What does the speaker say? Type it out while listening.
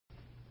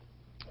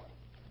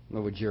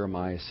Look what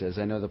Jeremiah says.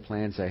 I know the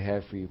plans I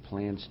have for you,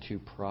 plans to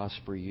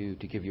prosper you,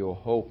 to give you a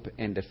hope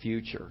and a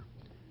future.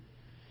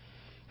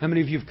 How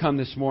many of you have come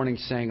this morning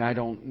saying, I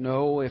don't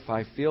know if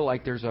I feel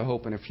like there's a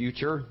hope and a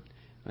future?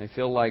 I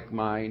feel like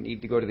I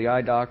need to go to the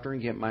eye doctor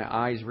and get my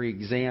eyes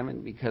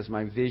re-examined because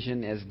my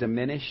vision has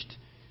diminished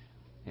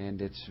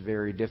and it's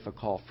very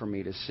difficult for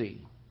me to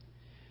see.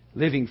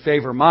 Living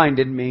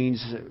favor-minded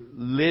means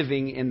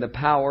living in the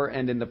power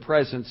and in the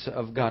presence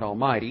of God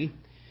Almighty,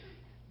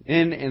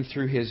 in and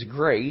through His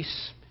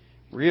grace,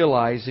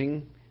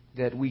 realizing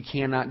that we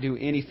cannot do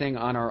anything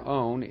on our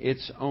own.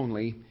 It's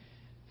only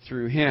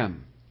through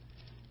Him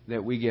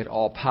that we get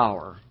all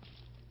power,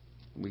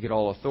 we get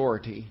all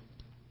authority,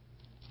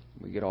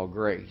 we get all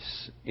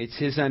grace. It's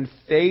His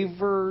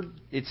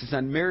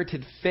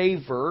unmerited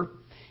favor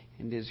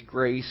and His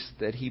grace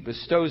that He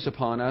bestows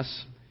upon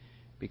us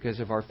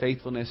because of our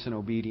faithfulness and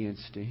obedience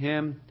to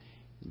Him,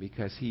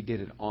 because He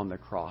did it on the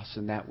cross,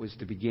 and that was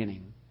the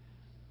beginning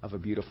of a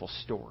beautiful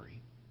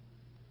story.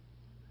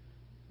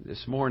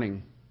 This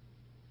morning,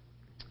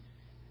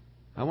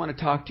 I want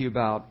to talk to you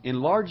about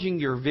enlarging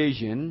your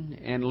vision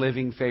and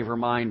living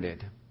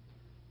favor-minded.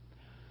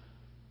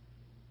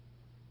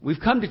 We've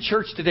come to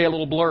church today a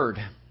little blurred.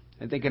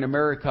 I think in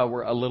America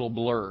we're a little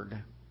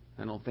blurred.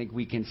 I don't think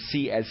we can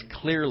see as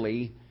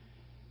clearly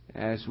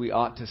as we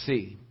ought to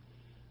see.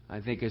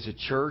 I think as a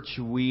church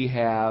we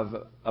have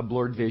a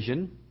blurred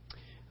vision.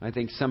 I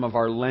think some of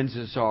our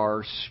lenses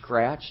are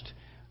scratched.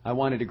 I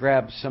wanted to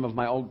grab some of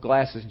my old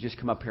glasses and just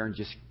come up here and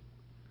just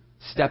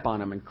step on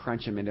them and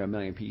crunch them into a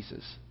million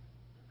pieces.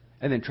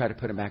 And then try to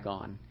put them back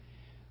on.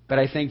 But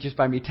I think just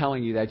by me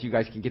telling you that, you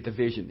guys can get the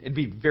vision. It'd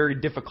be very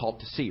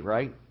difficult to see,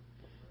 right?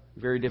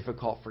 Very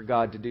difficult for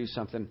God to do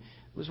something.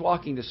 I was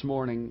walking this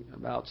morning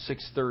about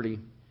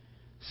 6:30,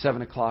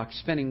 7 o'clock,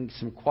 spending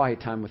some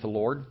quiet time with the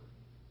Lord.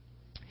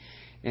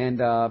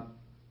 And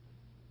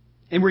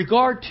in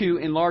regard to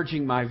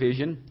enlarging my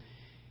vision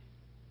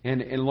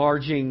and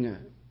enlarging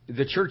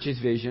the church's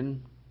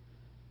vision,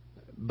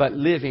 but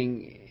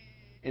living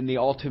in the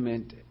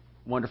ultimate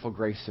wonderful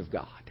grace of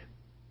God.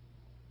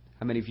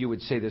 How many of you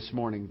would say this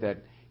morning that,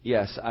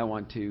 yes, I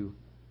want to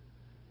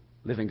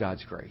live in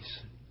God's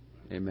grace?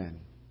 Amen.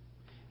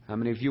 How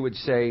many of you would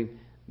say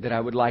that I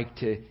would like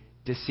to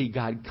see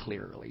God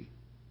clearly?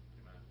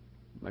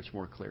 Much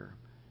more clear.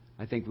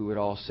 I think we would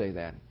all say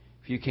that.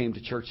 If you came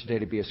to church today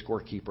to be a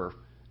scorekeeper,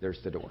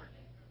 there's the door.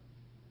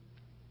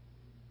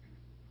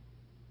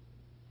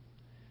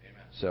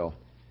 Amen. So,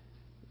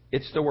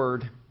 it's the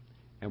Word,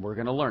 and we're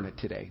going to learn it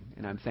today.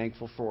 And I'm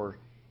thankful for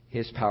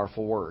His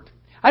powerful Word.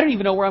 I don't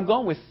even know where I'm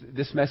going with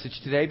this message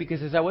today,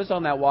 because as I was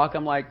on that walk,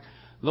 I'm like,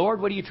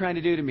 Lord, what are you trying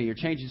to do to me? You're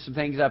changing some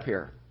things up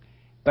here.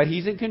 But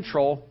He's in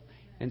control,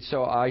 and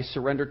so I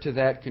surrender to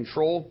that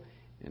control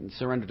and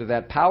surrender to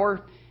that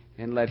power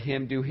and let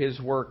Him do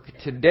His work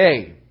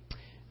today.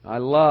 I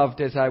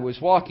loved, as I was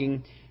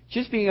walking,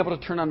 just being able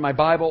to turn on my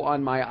Bible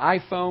on my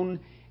iPhone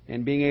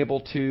and being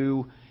able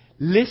to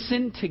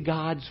listen to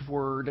God's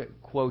Word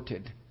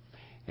quoted.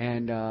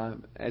 And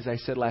as I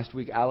said last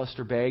week,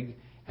 Alistair Begg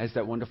has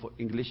that wonderful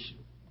English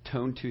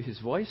tone to his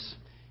voice,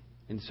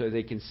 and so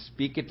they can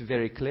speak it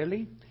very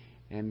clearly.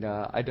 And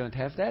I don't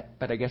have that,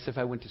 but I guess if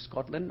I went to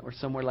Scotland or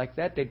somewhere like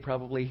that, they'd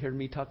probably hear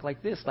me talk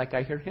like this, like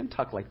I hear him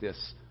talk like this.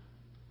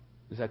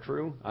 Is that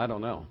true? I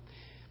don't know.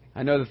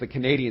 I know that the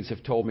Canadians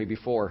have told me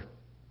before,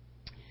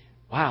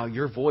 wow,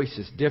 your voice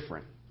is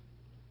different.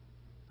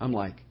 I'm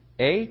like,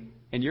 and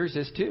yours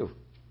is too.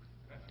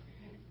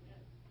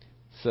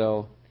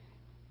 So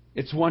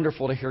it's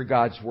wonderful to hear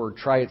God's Word.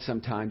 Try it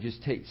sometime.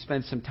 Just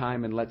spend some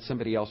time and let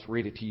somebody else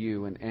read it to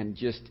you, and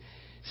just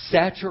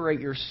saturate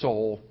your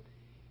soul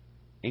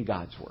in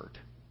God's Word,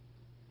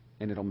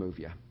 and it'll move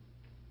you.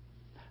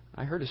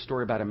 I heard a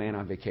story about a man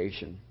on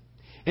vacation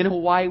in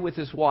Hawaii with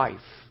his wife.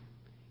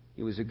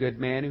 He was a good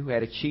man who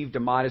had achieved a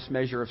modest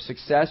measure of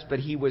success, but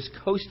he was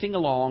coasting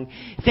along,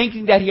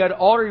 thinking that he had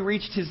already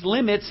reached his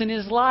limits in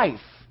his life.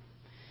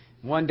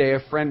 One day, a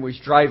friend was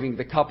driving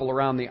the couple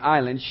around the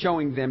island,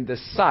 showing them the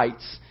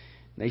sights.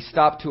 They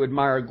stopped to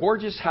admire a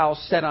gorgeous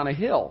house set on a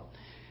hill.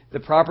 The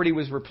property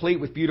was replete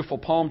with beautiful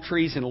palm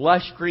trees and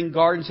lush green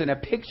gardens and a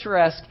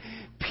picturesque,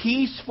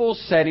 peaceful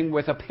setting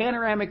with a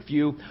panoramic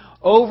view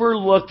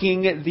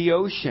overlooking the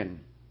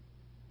ocean.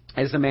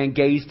 As the man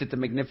gazed at the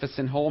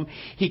magnificent home,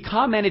 he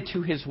commented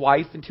to his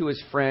wife and to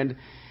his friend,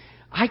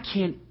 I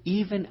can't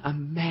even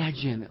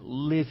imagine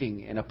living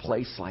in a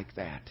place like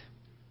that.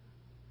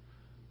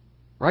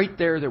 Right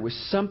there was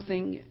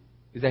something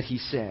that he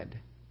said.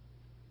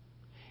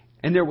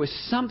 And there was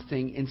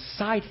something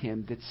inside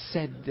him that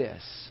said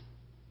this,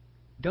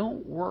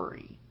 don't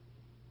worry,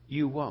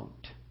 you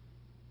won't.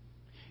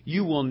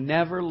 You will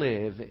never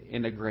live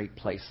in a great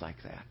place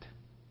like that.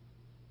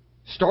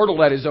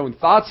 Startled at his own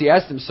thoughts, he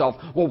asked himself,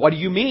 well, what do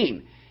you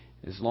mean?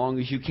 As long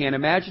as you can't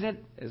imagine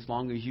it, as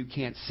long as you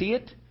can't see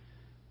it,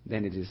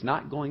 then it is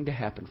not going to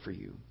happen for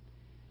you.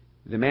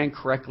 The man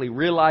correctly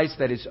realized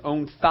that his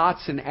own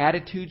thoughts and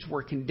attitudes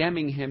were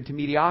condemning him to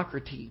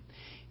mediocrity.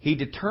 He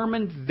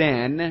determined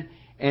then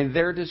and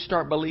there to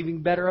start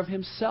believing better of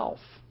himself.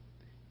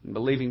 and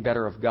believing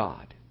better of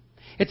God.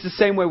 It's the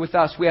same way with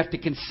us. We have to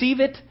conceive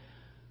it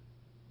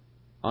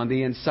on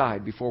the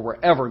inside before we're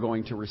ever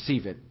going to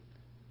receive it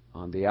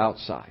on the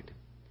outside.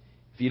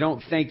 If you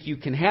don't think you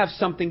can have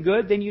something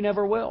good, then you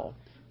never will.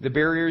 The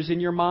barrier's in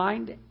your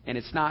mind, and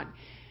it's not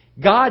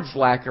God's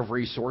lack of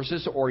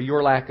resources or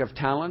your lack of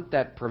talent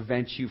that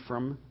prevents you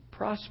from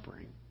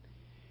prospering.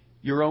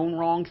 Your own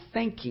wrong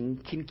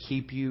thinking can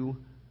keep you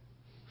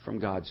from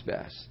God's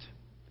best.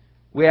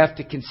 We have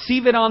to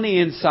conceive it on the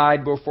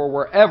inside before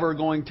we're ever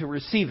going to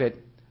receive it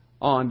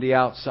on the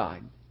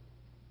outside.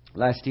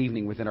 Last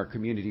evening within our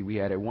community, we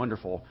had a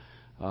wonderful,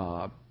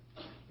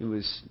 it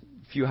was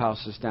a few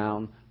houses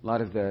down. A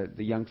lot of the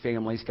young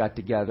families got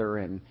together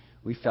and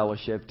we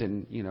fellowshipped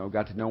and,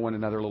 got to know one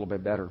another a little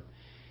bit better.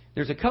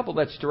 There's a couple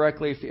that's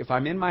directly, if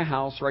I'm in my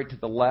house right to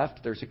the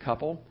left, there's a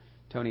couple,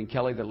 Tony and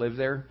Kelly, that live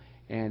there,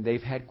 and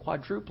they've had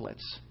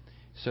quadruplets.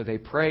 So they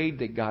prayed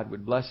that God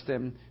would bless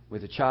them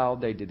with a child.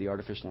 They did the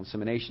artificial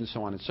insemination,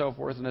 so on and so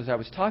forth. And as I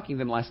was talking to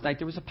them last night,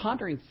 there was a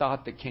pondering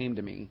thought that came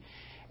to me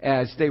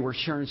as they were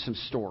sharing some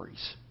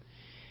stories.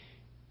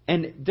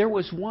 And there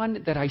was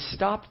one that I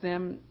stopped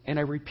them and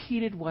I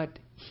repeated what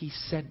he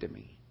said to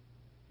me.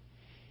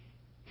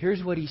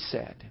 Here's what he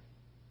said.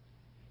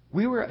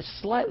 We were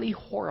slightly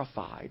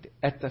horrified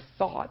at the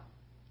thought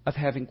of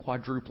having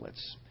quadruplets.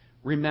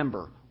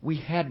 Remember, we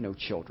had no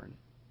children.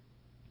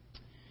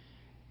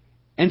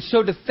 And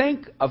so to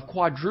think of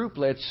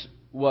quadruplets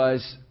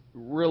was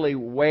really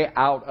way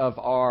out of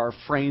our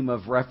frame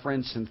of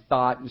reference and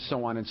thought and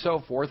so on and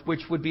so forth,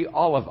 which would be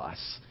all of us,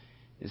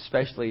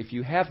 especially if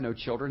you have no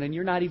children and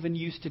you're not even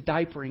used to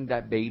diapering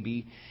that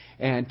baby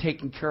and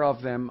taking care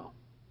of them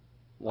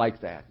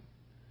like that.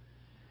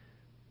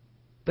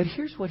 But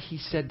here's what he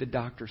said the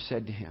doctor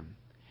said to him.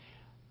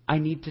 I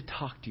need to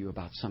talk to you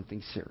about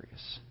something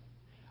serious.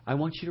 I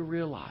want you to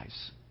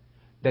realize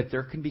that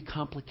there can be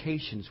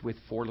complications with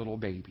 4 little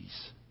babies.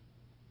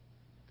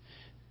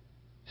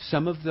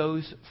 Some of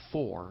those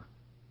 4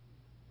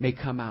 may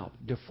come out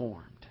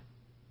deformed,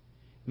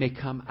 may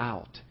come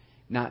out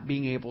not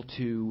being able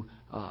to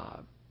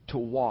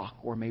walk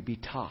or maybe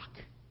talk.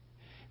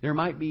 There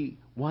might be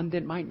one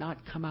that might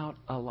not come out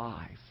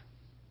alive.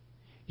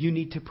 You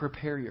need to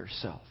prepare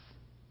yourself.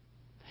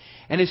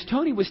 And as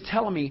Tony was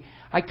telling me,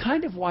 I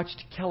kind of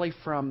watched Kelly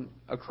from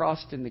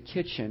across in the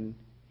kitchen.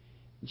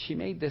 And she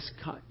made this,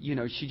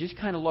 she just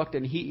kind of looked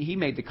and he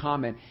made the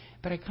comment.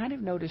 But I kind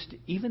of noticed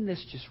even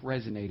this just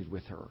resonated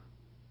with her.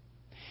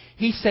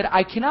 He said,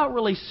 I cannot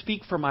really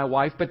speak for my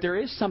wife, but there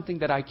is something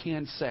that I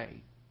can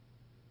say.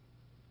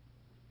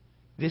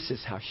 This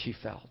is how she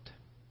felt.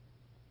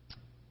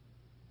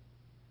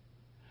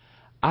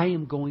 I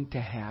am going to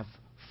have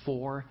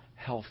 4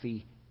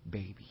 healthy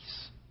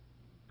babies.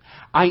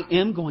 I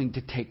am going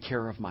to take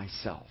care of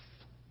myself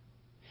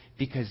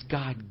because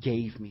God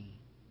gave me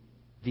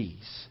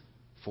these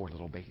 4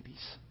 little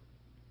babies.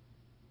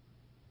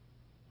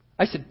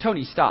 I said,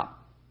 Tony, stop.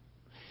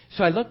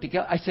 So I looked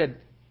at, I said,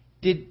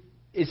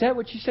 is that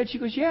what you said? She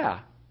goes,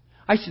 yeah.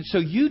 I said, so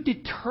you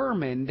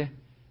determined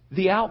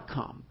the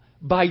outcome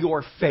by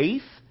your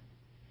faith?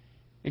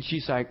 And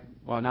she's like,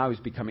 well, now I was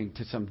becoming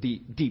to some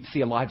deep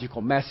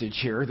theological message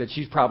here that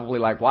she's probably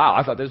like, wow,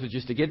 I thought this was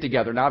just a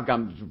get-together. Now I've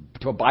gone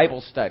to a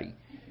Bible study.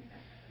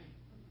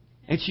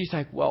 And she's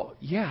like, well,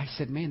 yeah. I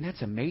said, man,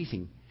 that's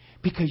amazing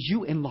because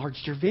you enlarged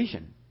your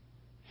vision.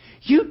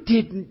 You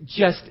didn't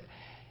just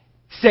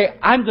say,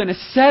 I'm going to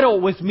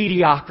settle with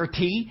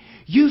mediocrity.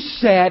 You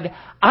said,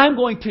 I'm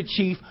going to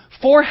achieve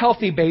 4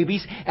 healthy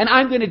babies, and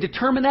I'm going to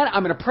determine that.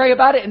 I'm going to pray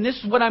about it, and this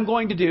is what I'm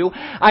going to do.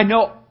 I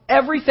know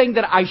everything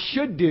that I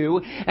should do,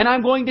 and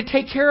I'm going to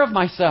take care of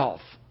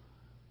myself.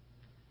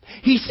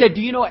 He said,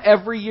 do you know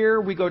every year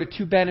we go to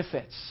 2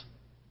 benefits?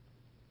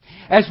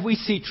 As we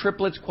see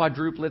triplets,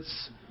 quadruplets,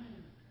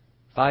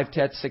 5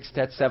 tets, 6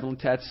 tets, 7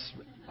 tets,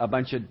 a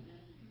bunch of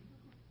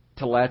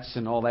Toulette's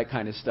and all that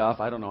kind of stuff.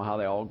 I don't know how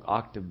they all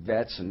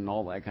octavets and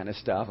all that kind of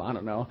stuff. I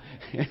don't know.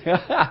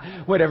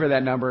 Whatever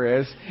that number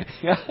is.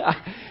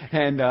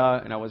 and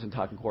I wasn't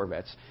talking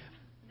Corvettes.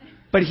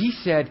 But he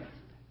said,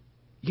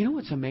 you know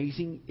what's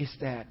amazing is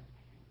that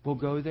we'll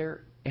go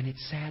there and it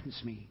saddens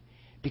me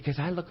because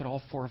I look at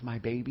all 4 of my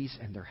babies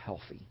and they're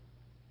healthy.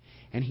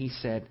 And he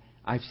said,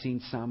 I've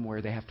seen some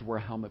where they have to wear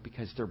a helmet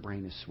because their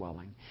brain is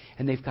swelling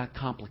and they've got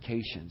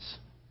complications.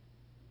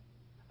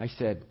 I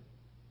said,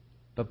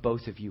 but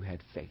both of you had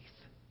faith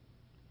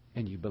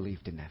and you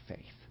believed in that faith.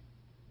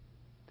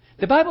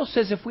 The Bible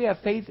says if we have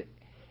faith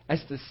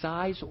as the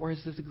size or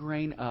as the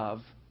grain of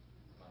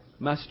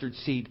mustard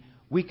seed,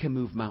 we can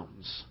move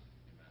mountains.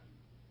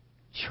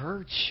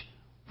 Church,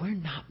 we're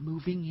not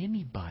moving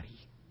anybody.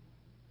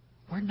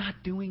 We're not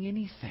doing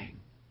anything.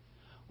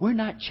 We're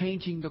not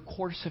changing the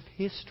course of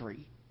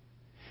history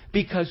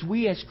because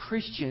we as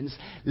Christians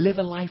live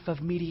a life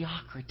of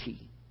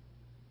mediocrity.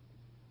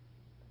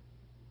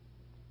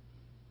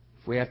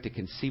 If we have to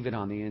conceive it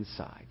on the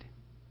inside,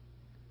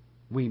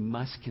 we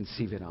must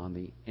conceive it on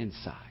the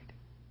inside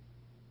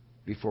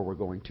before we're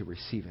going to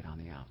receive it on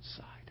the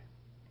outside.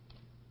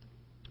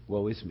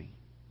 Woe is me.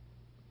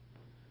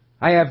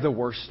 I have the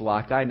worst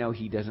luck. I know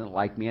he doesn't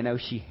like me. I know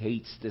she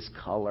hates this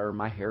color.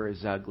 My hair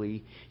is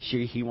ugly.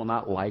 He will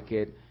not like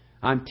it.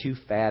 I'm too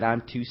fat.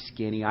 I'm too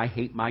skinny. I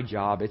hate my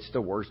job. It's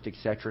the worst,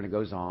 etc. And it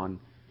goes on.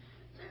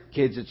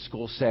 Kids at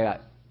school say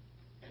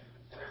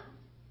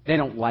they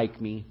don't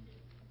like me.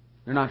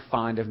 They're not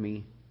fond of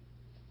me.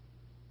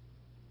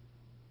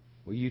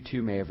 Well, you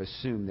too may have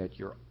assumed that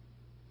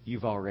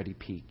you've already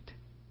peaked.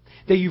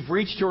 That you've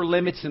reached your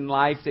limits in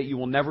life, that you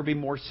will never be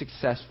more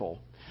successful.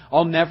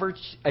 I'll never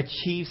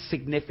achieve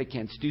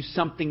significance, do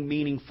something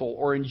meaningful,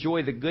 or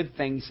enjoy the good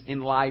things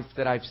in life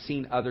that I've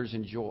seen others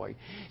enjoy.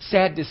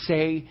 Sad to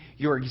say,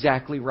 you're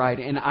exactly right.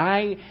 And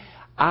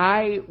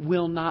I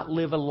will not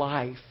live a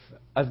life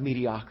of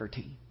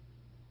mediocrity.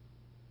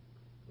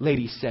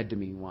 Lady said to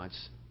me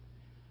once,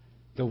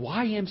 the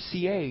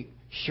YMCA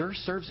sure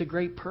serves a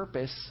great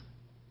purpose.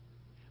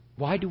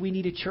 Why do we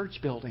need a church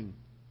building?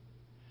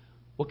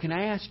 Well, can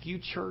I ask you,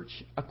 church,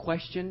 a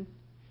question?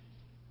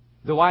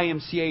 The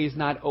YMCA is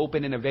not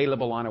open and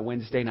available on a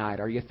Wednesday night.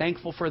 Are you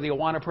thankful for the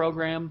Awana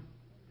program?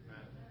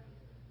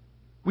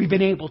 We've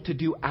been able to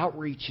do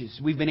outreaches.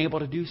 We've been able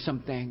to do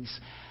some things.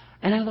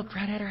 And I looked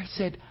right at her. I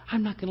said,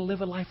 I'm not going to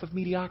live a life of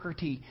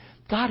mediocrity.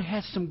 God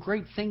has some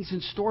great things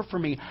in store for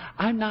me.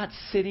 I'm not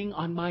sitting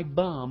on my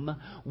bum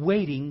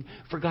waiting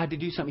for God to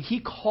do something. He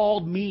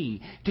called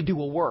me to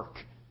do a work.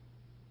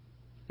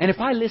 And if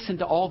I listen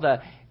to all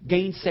the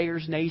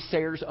gainsayers,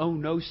 naysayers, oh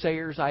no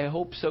sayers, I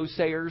hope so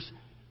sayers,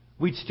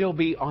 we'd still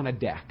be on a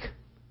deck.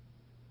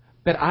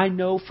 But I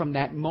know from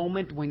that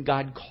moment when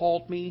God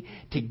called me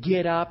to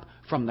get up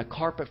from the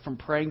carpet from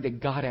praying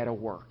that God had a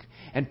work.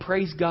 And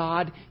praise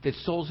God that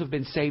souls have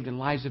been saved and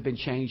lives have been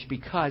changed,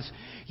 because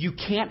you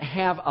can't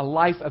have a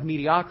life of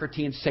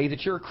mediocrity and say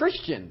that you're a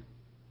Christian.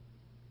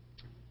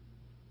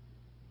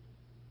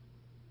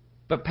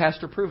 But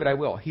Pastor, prove it. I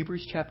will.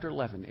 Hebrews chapter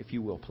 11, if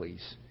you will,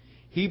 please.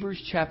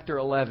 Hebrews chapter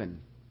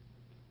 11.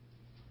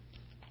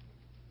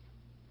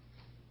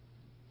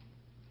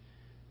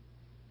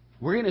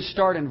 We're going to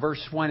start in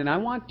verse 1, and I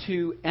want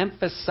to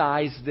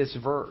emphasize this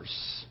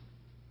verse.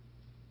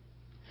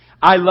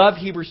 I love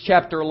Hebrews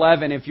chapter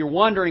 11. If you're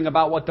wondering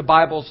about what the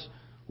Bible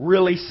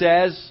really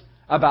says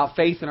about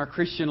faith in our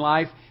Christian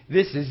life,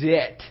 this is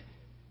it.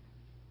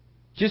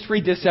 Just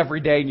read this every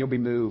day and you'll be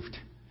moved.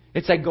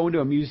 It's like going to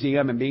a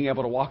museum and being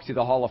able to walk through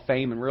the Hall of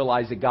Fame and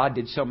realize that God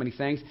did so many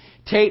things.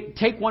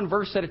 Take one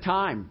verse at a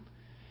time.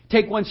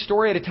 Take one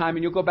story at a time,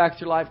 and you'll go back to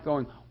your life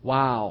going,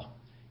 wow,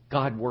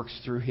 God works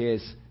through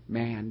His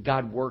man.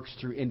 God works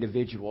through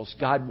individuals.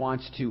 God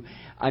wants to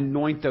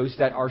anoint those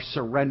that are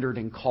surrendered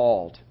and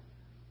called.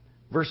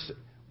 Verse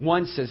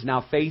 1 says,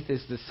 now faith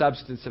is the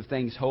substance of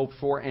things hoped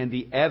for and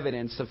the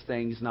evidence of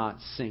things not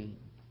seen.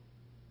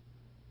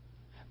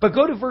 But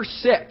go to verse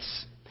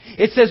 6.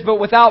 It says,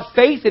 but without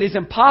faith it is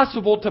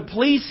impossible to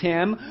please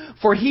Him,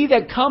 for he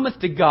that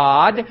cometh to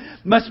God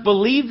must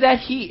believe that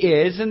He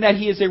is, and that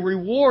He is a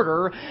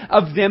rewarder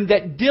of them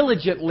that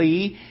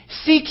diligently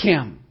seek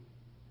Him.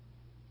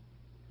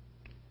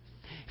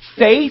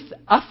 Faith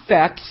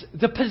affects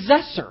the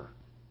possessor.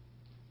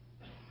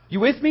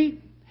 You with me?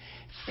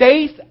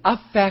 Faith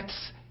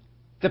affects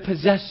the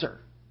possessor.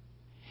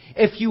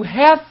 If you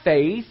have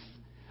faith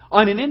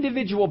on an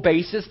individual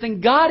basis,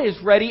 then God is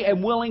ready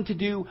and willing to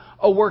do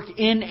a work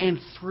in and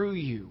through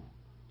you.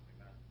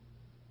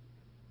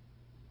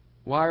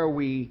 Why are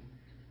we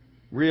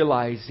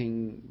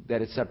realizing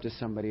that it's up to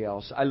somebody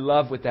else? I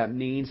love what that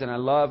means, and I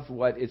love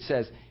what it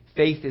says.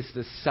 Faith is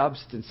the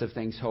substance of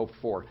things hoped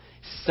for.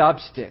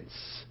 Substance.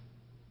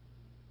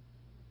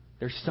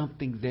 There's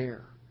something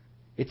there.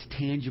 It's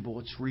tangible.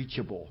 It's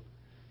reachable.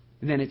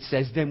 And then it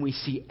says, then we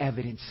see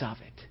evidence of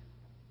it.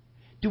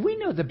 Do we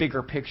know the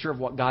bigger picture of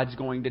what God's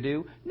going to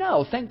do?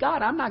 No, thank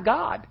God. I'm not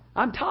God.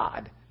 I'm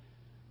Todd.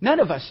 None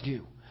of us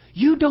do.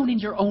 You don't in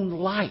your own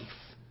life.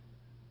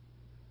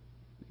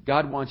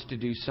 God wants to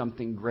do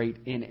something great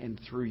in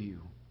and through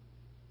you.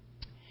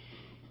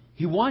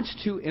 He wants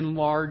to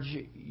enlarge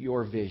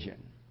your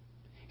vision.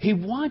 He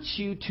wants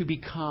you to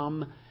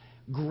become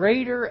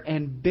greater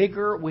and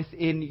bigger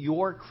within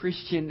your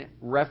Christian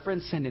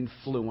reference and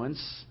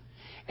influence,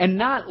 and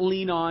not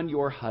lean on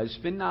your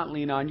husband, not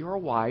lean on your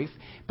wife,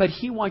 but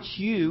He wants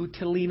you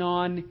to lean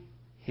on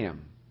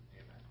Him.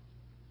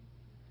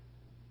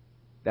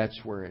 That's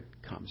where it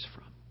comes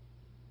from.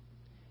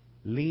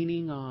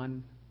 Leaning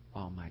on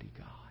Almighty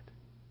God.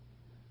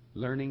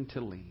 Learning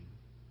to lean.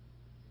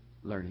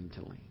 Learning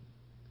to lean.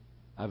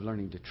 I've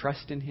learned to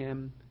trust in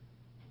Him.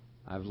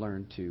 I've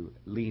learned to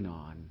lean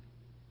on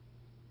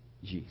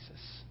Jesus.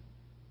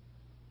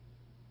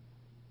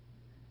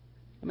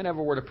 I'm going to have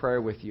a word of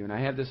prayer with you, and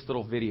I have this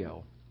little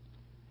video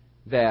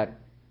that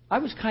I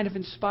was kind of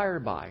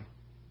inspired by.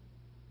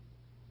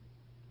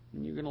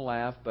 And you're going to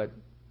laugh, but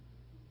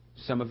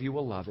some of you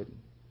will love it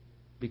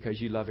because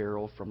you love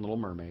Ariel from Little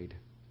Mermaid.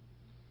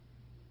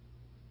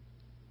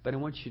 But I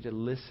want you to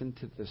listen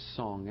to the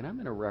song, and I'm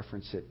going to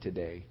reference it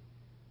today.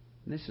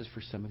 And this is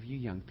for some of you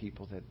young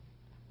people that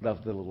love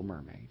The Little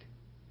Mermaid.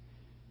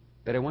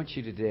 But I want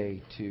you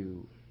today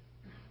to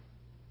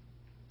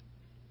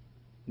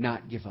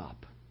not give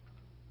up.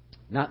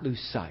 not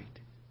lose sight,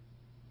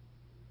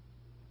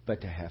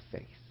 but to have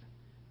faith.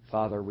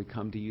 Father, we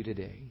come to you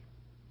today.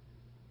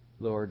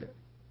 Lord,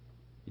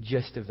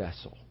 just a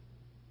vessel,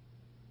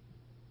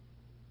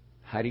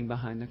 hiding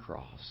behind the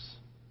cross,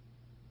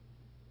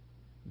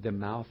 the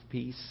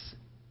mouthpiece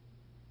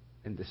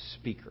and the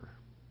speaker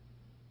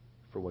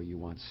for what you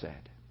once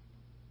said.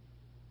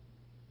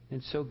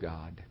 And so,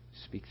 God,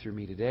 speak through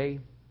me today.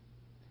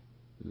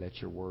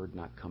 Let your word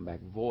not come back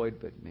void,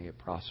 but may it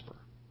prosper.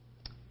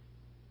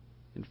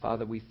 And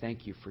Father, we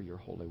thank you for your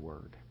holy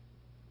word.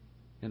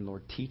 And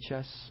Lord, teach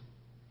us,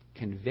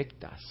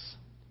 convict us,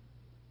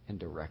 and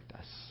direct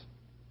us.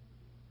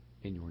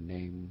 In your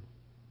name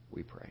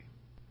we pray.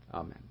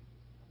 Amen.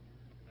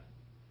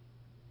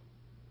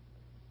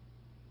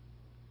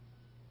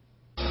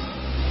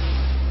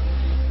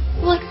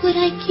 What would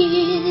I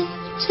give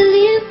to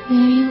live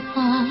where you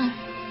are?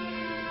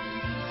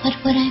 What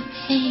would I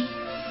pay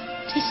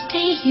to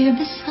stay here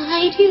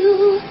beside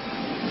you?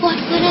 What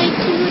would I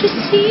do to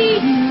see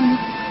you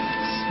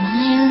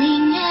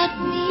smiling at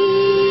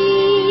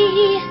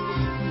me?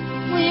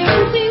 Where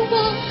would we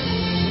walk?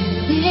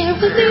 Where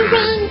would we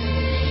run?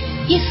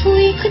 If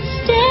we could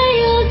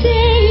stay all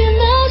day in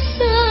the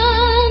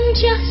sun,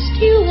 just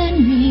you and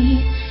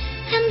me,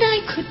 and I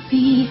could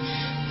be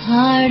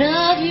part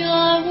of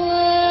your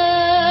world.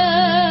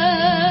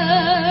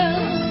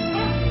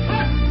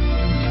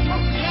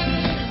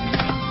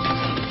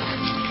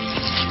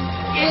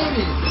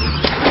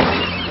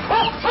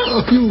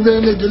 Oh, you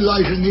really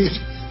delight in these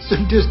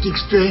sadistic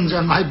strains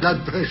on my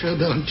blood pressure,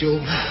 don't you?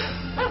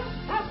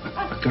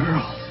 A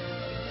girl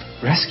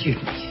rescued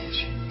me.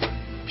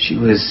 She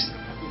was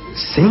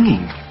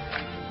singing.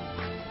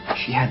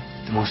 She had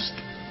the most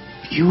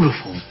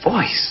beautiful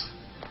voice.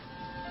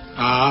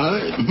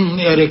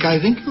 Eric, I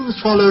think you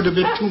swallowed a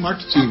bit too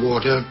much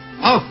seawater.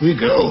 Off we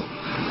go.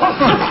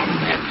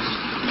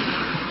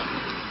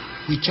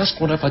 We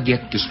just want to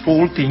forget this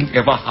whole thing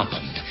ever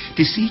happened.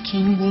 The Sea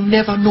King will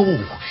never know.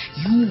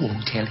 You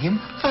won't tell him.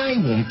 I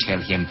won't tell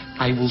him.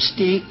 I will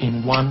stay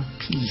in one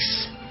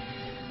piece.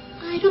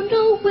 I don't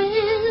know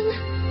when,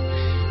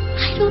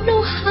 I don't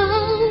know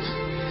how,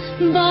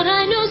 but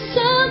I know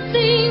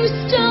something's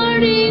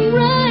starting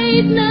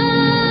right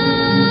now.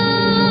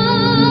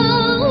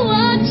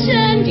 Watch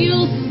and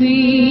you'll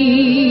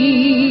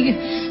see.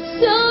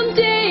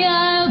 Someday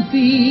I'll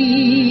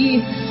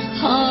be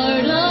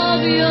part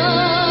of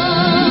your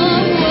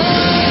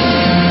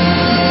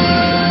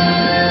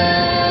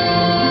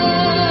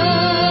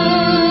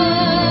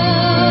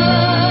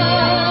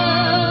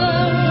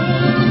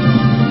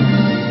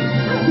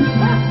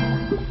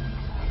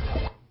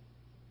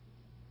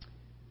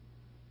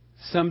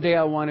Someday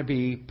I want to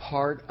be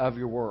part of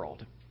your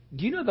world.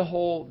 Do you know the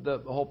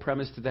whole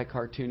premise to that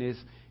cartoon is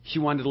she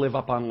wanted to live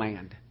up on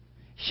land.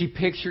 She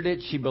pictured it,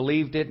 she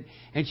believed it,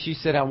 and she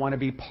said, I want to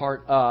be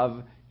part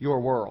of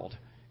your world.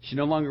 She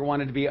no longer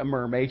wanted to be a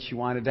mermaid. She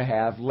wanted to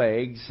have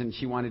legs, and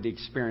she wanted to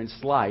experience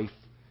life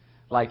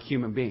like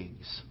human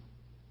beings.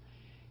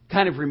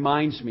 Kind of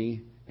reminds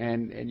me,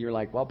 and you're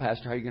like, well,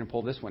 Pastor, how are you going to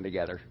pull this one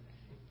together?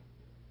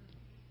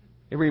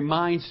 It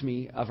reminds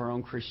me of our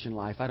own Christian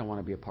life. I don't want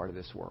to be a part of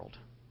this world.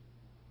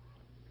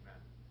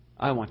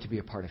 I want to be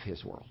a part of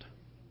His world.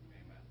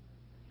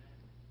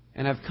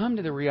 And I've come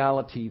to the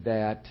reality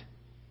that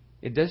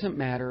it doesn't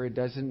matter. It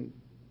doesn't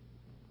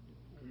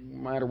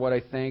matter what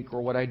I think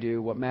or what I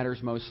do. What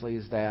matters mostly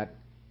is that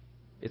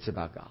it's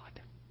about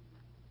God.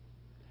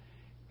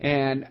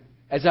 And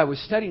as I was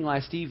studying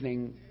last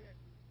evening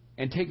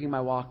and taking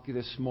my walk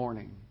this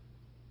morning,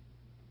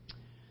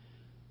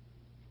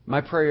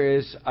 my prayer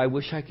is, I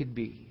wish I could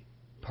be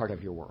part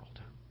of your world.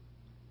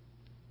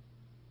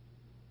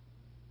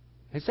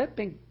 Has that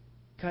been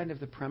kind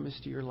of the premise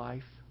to your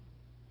life?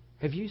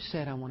 Have you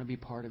said, I want to be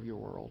part of your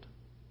world?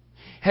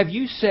 Have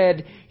you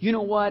said, you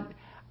know what?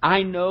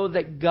 I know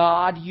that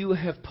God, you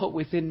have put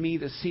within me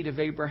the seed of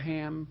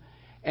Abraham,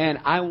 and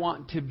I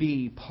want to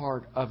be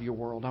part of your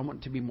world. I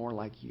want to be more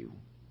like you.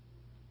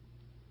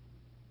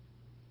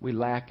 We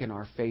lack in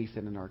our faith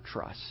and in our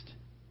trust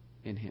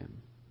in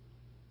Him.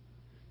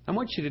 I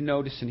want you to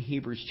notice in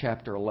Hebrews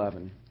chapter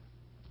 11,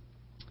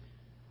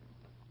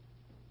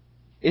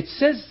 it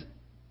says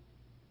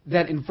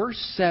that in verse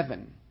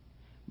 7,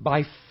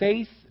 by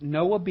faith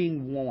Noah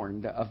being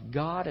warned of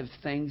God of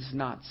things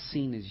not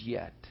seen as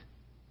yet,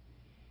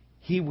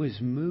 he was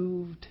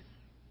moved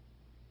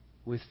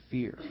with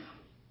fear.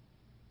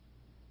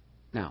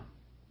 Now,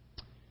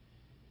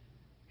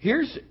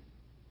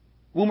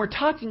 when we're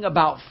talking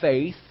about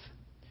faith,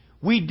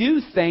 we do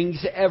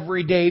things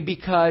every day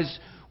because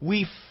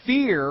we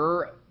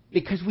fear,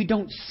 because we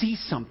don't see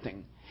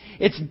something.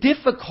 It's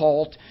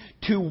difficult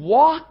to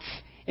walk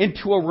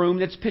into a room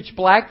that's pitch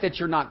black that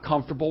you're not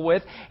comfortable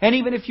with. And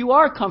even if you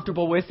are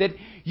comfortable with it,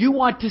 you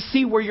want to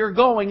see where you're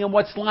going and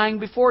what's lying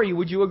before you.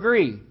 Would you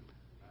agree?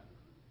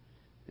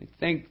 I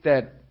think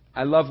that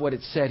I love what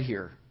it said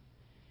here.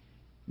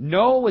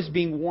 Noah was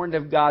being warned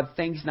of God,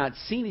 things not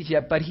seen as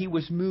yet, but he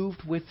was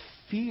moved with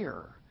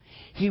fear.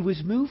 He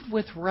was moved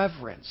with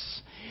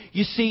reverence.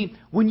 You see,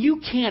 when you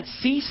can't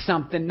see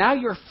something, now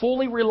you're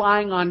fully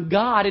relying on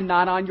God and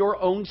not on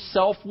your own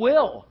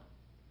self-will.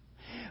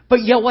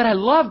 But yet what I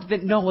loved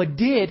that Noah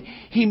did,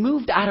 he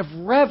moved out of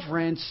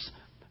reverence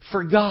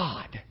for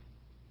God.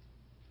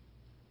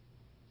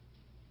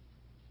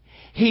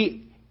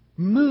 He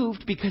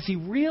moved because he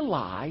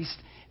realized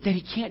that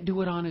he can't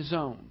do it on his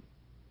own.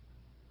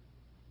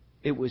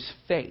 It was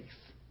faith.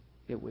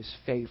 It was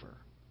favor.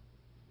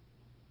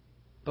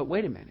 But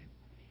wait a minute.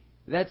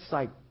 That's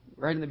like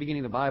right in the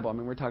beginning of the Bible. I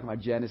mean, we're talking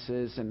about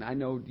Genesis, and I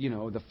know,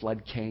 the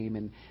flood came,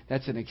 and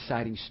that's an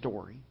exciting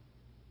story.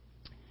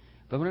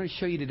 But I'm going to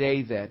show you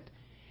today that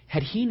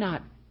had he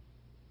not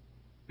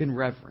been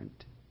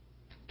reverent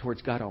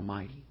towards God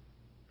Almighty,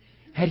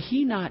 had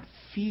he not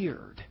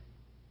feared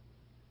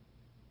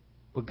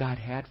what God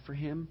had for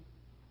him,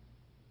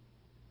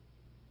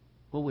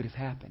 what would have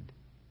happened?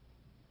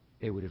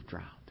 They would have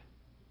drowned.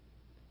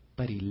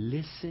 But he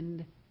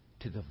listened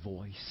to the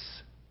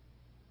voice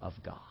of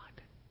God.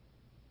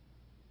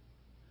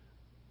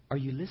 Are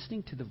you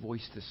listening to the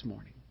voice this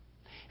morning?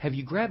 Have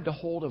you grabbed a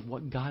hold of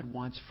what God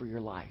wants for your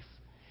life?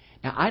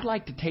 Now, I'd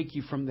like to take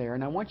you from there,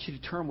 and I want you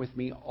to turn with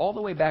me all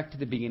the way back to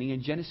the beginning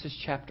in Genesis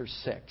chapter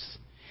 6.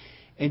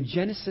 In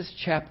Genesis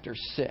chapter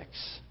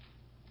 6,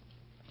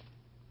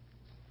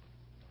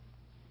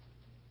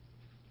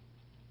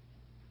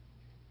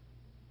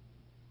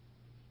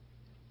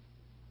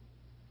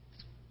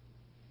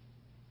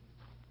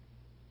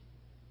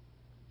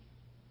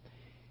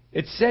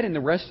 it said in the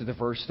rest of the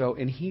verse, though,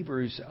 in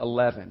Hebrews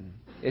 11,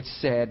 it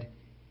said,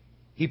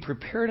 He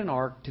prepared an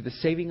ark to the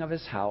saving of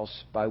his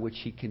house, by which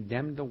he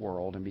condemned the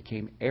world and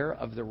became heir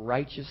of the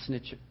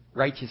righteousness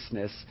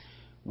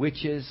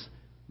which is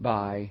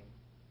by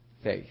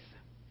faith.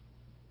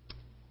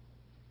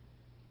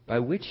 By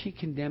which he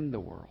condemned the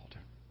world,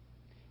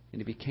 and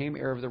he became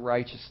heir of the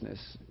righteousness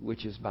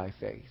which is by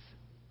faith.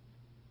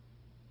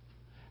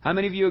 How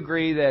many of you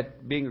agree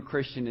that being a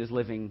Christian is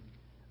living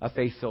a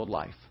faith-filled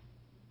life?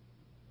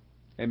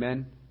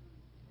 Amen?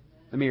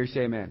 Let me hear you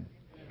say amen.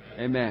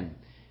 Amen.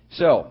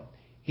 So,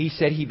 he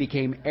said he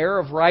became heir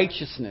of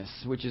righteousness,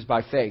 which is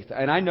by faith.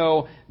 And I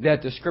know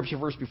that the scripture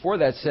verse before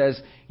that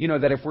says,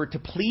 that if we're to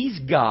please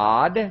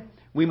God,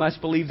 we must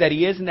believe that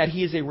He is and that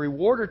He is a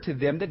rewarder to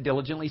them that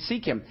diligently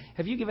seek Him.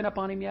 Have you given up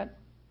on Him yet?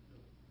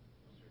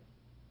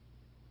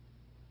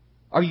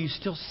 Are you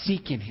still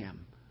seeking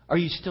Him? Are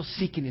you still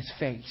seeking His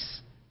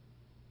face?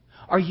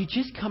 Are you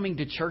just coming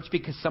to church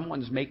because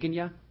someone's making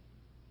you?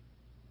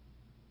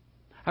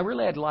 I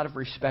really had a lot of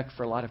respect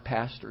for a lot of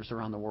pastors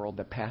around the world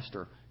that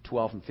pastor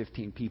 12 and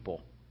 15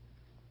 people.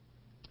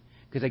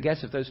 Because I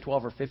guess if those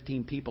 12 or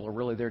 15 people are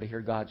really there to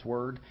hear God's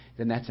Word,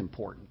 then that's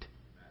important.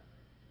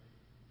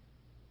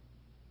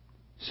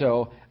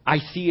 So I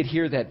see it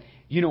here that,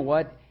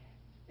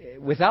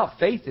 without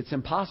faith it's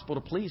impossible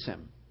to please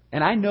Him.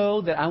 And I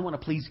know that I want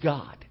to please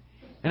God.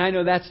 And I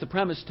know that's the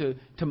premise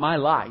to my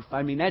life.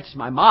 I mean, that's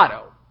my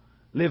motto.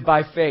 Live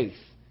by faith.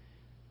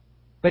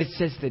 But it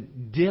says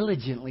that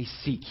diligently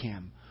seek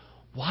Him.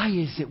 Why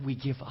is it we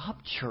give up,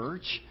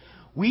 church?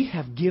 We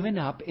have given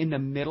up in the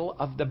middle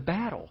of the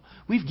battle.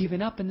 We've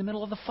given up in the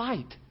middle of the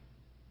fight.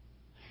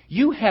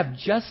 You have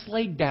just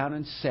laid down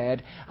and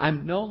said,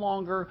 I'm no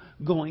longer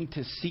going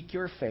to seek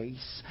your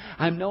face.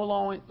 I'm no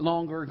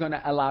longer going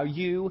to allow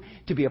you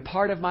to be a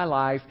part of my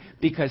life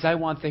because I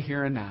want the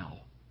here and now.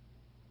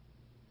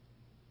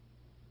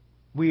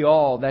 We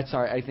all, that's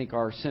I think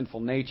our sinful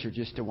nature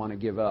just to want to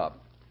give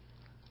up.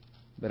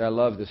 But I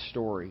love this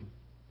story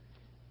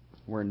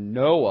where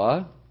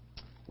Noah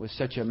was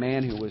such a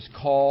man who was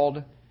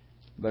called,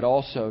 but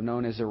also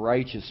known as a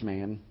righteous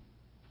man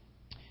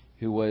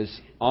who was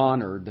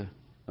honored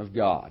of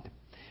God.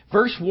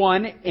 Verse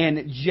 1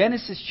 in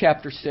Genesis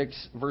chapter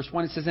 6, verse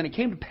 1, it says, And it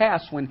came to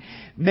pass when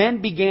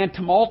men began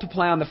to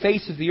multiply on the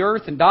face of the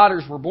earth, and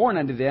daughters were born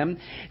unto them,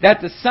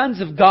 that the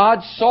sons of God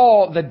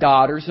saw the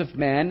daughters of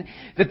men,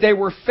 that they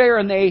were fair,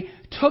 and they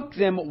took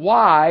them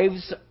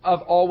wives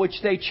of all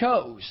which they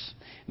chose.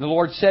 And the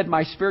Lord said,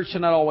 My spirit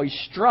shall not always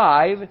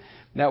strive.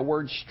 That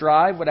word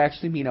strive would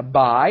actually mean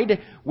abide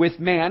with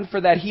man,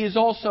 for that he is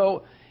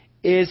also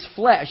is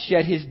flesh,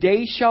 yet his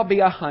days shall be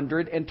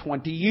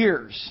 120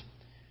 years.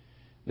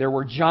 There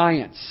were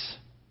giants.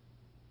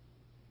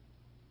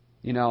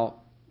 In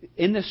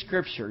the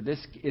Scripture, this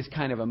is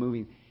kind of a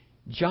moving.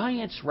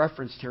 Giants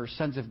referenced here,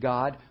 sons of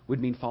God, would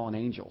mean fallen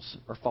angels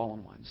or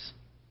fallen ones.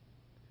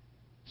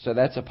 So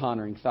that's a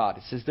pondering thought.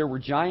 It says there were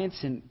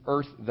giants in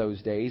earth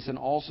those days, and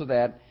also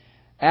that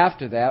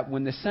after that,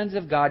 when the sons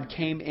of God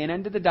came in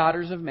unto the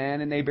daughters of men,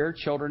 and they bare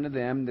children to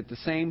them, that the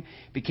same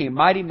became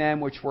mighty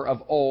men which were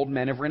of old,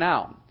 men of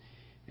renown.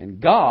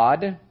 And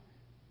God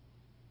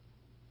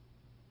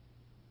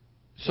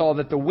saw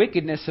that the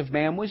wickedness of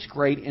man was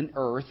great in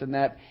earth, and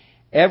that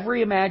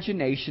every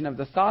imagination of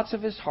the thoughts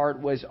of his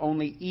heart was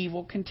only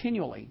evil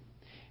continually.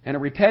 And it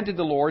repented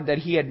the Lord that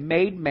He had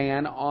made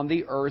man on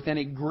the earth, and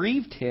it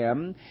grieved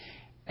Him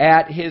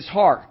at His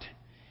heart.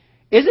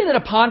 Isn't it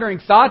a pondering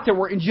thought that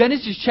we're in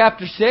Genesis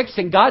chapter 6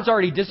 and God's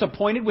already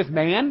disappointed with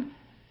man?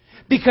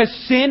 Because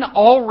sin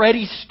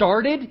already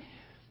started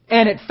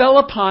and it fell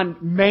upon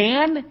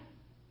man.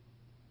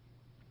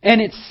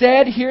 And it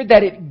said here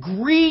that it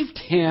grieved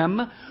him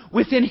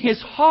within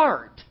his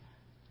heart.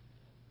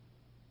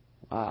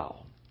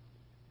 Wow.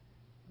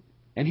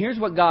 And here's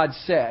what God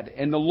said.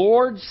 And the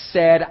Lord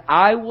said,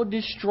 I will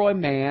destroy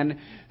man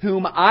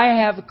whom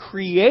I have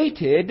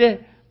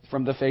created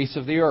from the face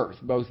of the earth,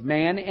 both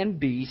man and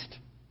beast,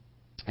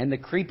 and the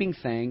creeping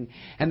thing,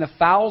 and the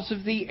fowls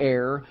of the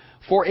air,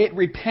 for it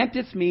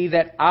repenteth me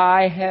that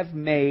I have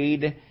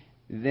made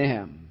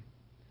them.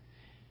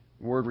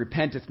 The word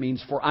repenteth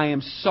means, for I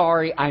am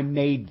sorry I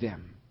made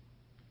them.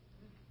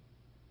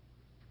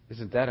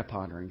 Isn't that a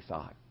pondering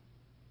thought?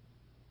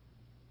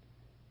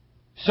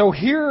 So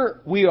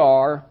here we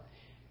are.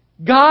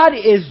 God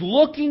is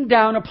looking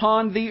down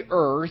upon the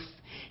earth.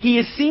 He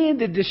is seeing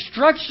the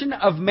destruction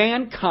of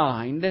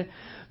mankind,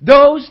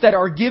 those that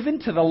are given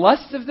to the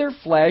lust of their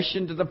flesh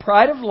and to the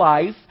pride of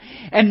life.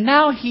 And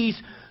now He's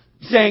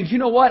saying, you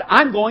know what?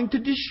 I'm going to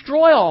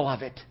destroy all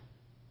of it.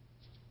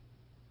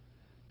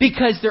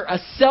 Because they're a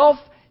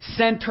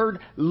self-centered,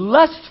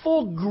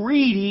 lustful,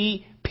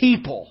 greedy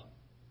people.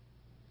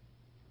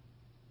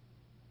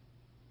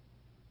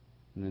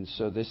 And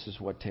so this is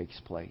what takes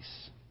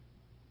place.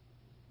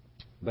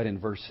 But in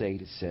verse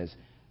 8 it says,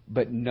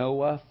 but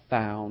Noah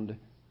found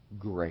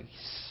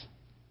grace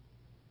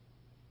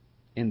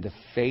in the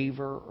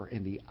favor or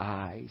in the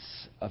eyes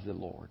of the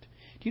Lord.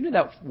 Do you know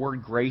that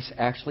word grace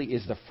actually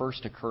is the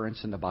first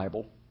occurrence in the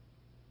Bible?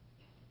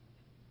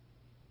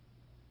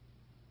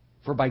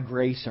 For by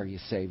grace are you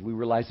saved. We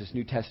realize as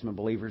New Testament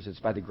believers, it's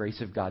by the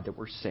grace of God that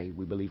we're saved.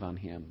 We believe on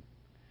Him.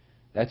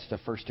 That's the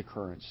first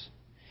occurrence.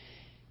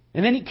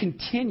 And then he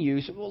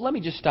continues. Well, let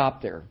me just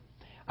stop there.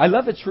 I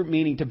love its root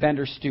meaning to bend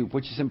or stoop,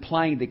 which is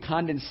implying the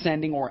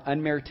condescending or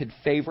unmerited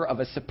favor of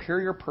a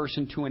superior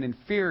person to an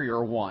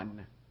inferior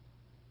one.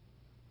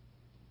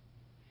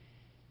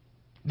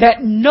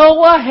 That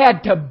Noah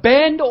had to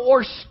bend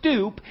or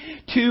stoop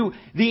to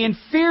the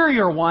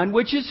inferior one,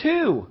 which is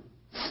who?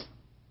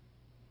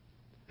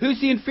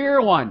 Who's the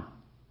inferior one?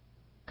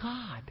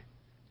 God.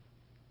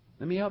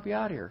 Let me help you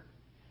out here.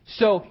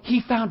 So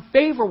he found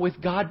favor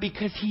with God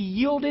because he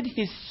yielded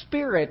his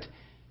spirit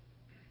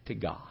to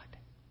God.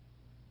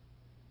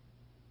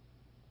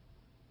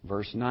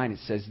 Verse 9 it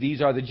says,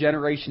 these are the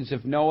generations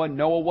of Noah.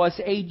 Noah was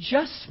a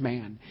just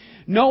man.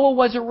 Noah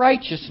was a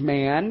righteous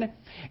man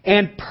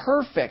and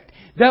perfect.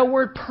 That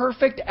word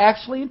perfect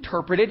actually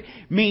interpreted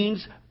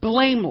means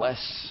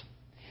blameless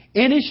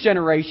in his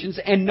generations.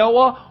 And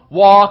Noah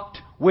walked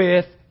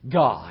with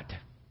God.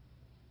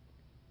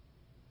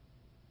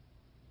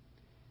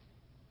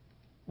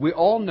 We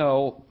all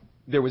know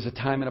there was a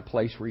time and a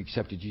place where you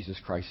accepted Jesus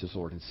Christ as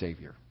Lord and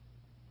Savior.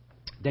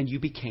 Then you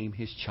became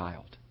His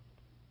child.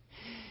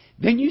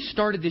 Then you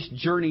started this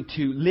journey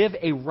to live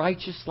a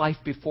righteous life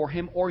before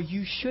Him, or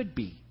you should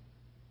be.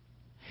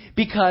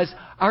 Because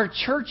our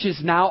churches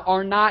now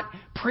are not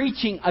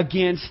preaching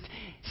against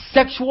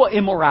sexual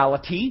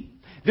immorality.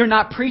 They're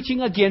not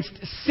preaching against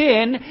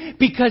sin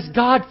because,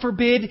 God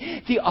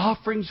forbid, the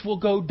offerings will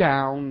go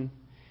down.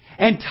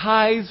 And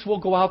tithes will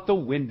go out the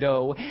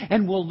window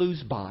and we'll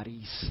lose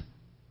bodies.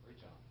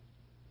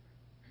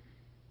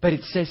 But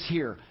it says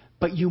here,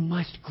 but you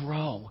must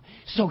grow.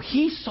 So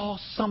he saw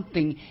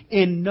something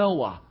in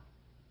Noah.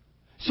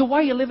 So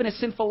why are you living a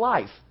sinful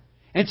life?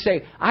 And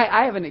say,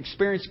 I haven't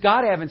experienced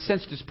God, I haven't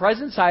sensed His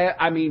presence.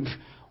 I mean,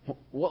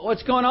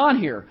 what's going on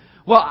here?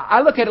 Well,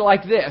 I look at it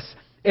like this.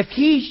 If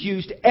He's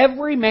used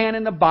every man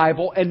in the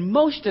Bible, and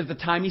most of the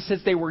time He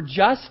says they were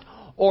just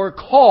or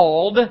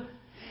called,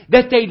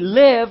 that they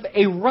live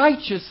a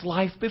righteous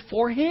life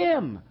before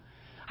Him.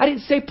 I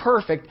didn't say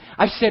perfect.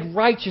 I said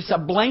righteous, a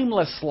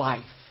blameless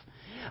life.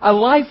 A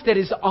life that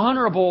is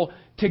honorable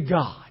to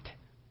God.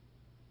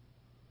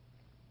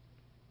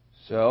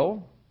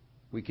 So,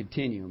 we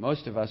continue.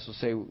 Most of us will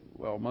say,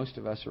 well, most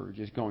of us are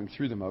just going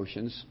through the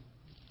motions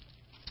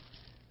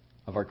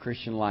of our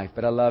Christian life.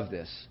 But I love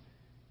this.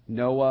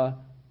 Noah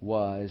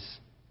was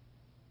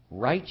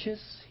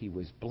righteous, he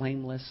was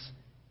blameless,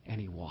 and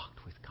he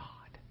walked with God.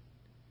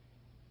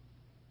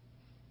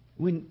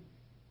 When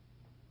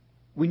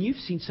you've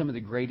seen some of the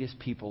greatest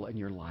people in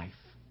your life,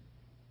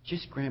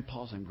 just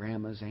grandpas and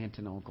grandmas, aunts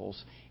and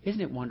uncles,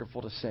 isn't it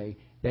wonderful to say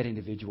that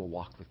individual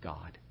walked with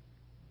God?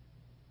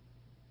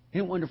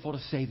 Isn't it wonderful to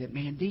say that,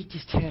 man, they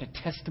just had a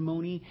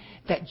testimony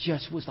that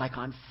just was like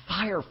on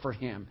fire for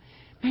him.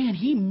 Man,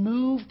 he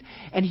moved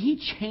and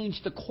he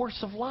changed the course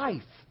of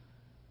life.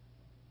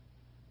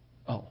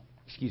 Oh,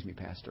 excuse me,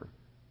 Pastor.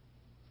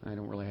 I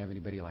don't really have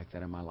anybody like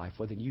that in my life.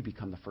 Well, then you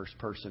become the first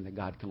person that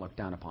God can look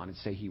down upon and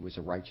say he was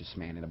a righteous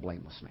man and a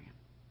blameless man.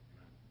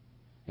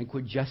 And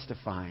quit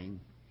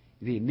justifying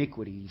the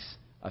iniquities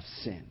of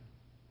sin.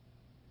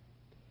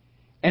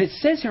 And it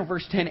says here in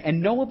verse 10,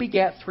 and Noah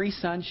begat 3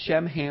 sons,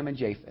 Shem, Ham, and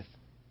Japheth.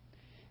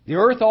 The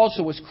earth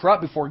also was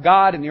corrupt before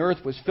God, and the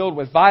earth was filled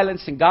with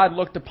violence. And God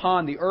looked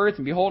upon the earth,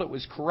 and behold, it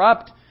was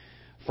corrupt,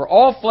 for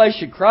all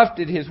flesh had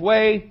corrupted his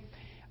way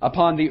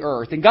upon the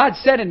earth. And God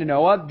said unto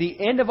Noah,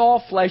 the end of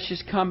all flesh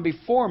is come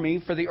before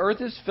me, for the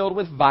earth is filled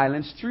with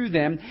violence through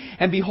them,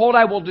 and behold,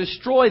 I will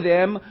destroy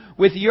them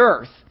with the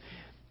earth.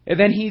 And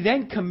then he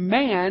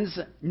commands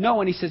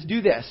Noah, and he says,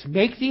 do this,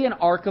 make thee an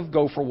ark of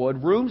gopher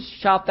wood, rooms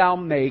shalt thou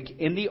make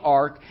in the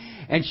ark,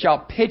 and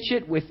shalt pitch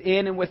it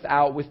within and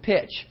without with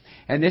pitch.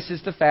 And this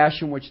is the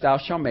fashion which thou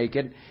shalt make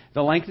it.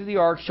 The length of the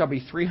ark shall be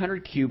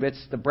 300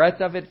 cubits, the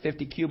breadth of it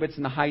 50 cubits,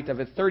 and the height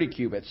of it 30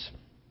 cubits.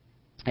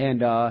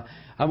 And I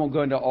won't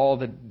go into all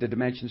the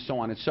dimensions, so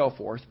on and so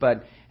forth,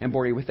 and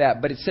bore you with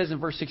that. But it says in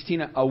verse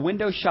 16, a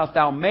window shalt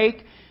thou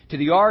make to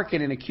the ark,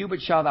 and in a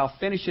cubit shalt thou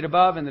finish it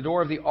above, and the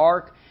door of the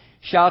ark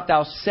shalt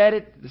thou set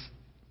it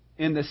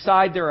in the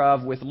side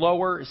thereof, with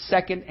lower,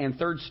 second, and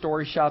third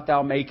story shalt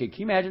thou make it.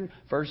 Can you imagine?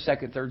 First,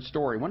 second, third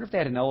story. I wonder if they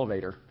had an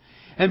elevator.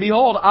 And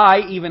behold, I,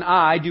 even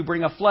I, do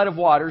bring a flood of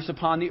waters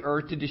upon the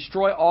earth to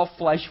destroy all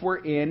flesh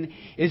wherein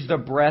is the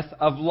breath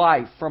of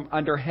life from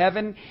under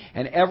heaven,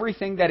 and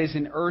everything that is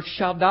in earth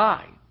shall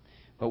die.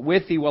 But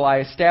with thee will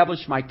I establish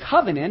my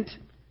covenant.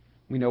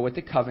 We know what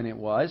the covenant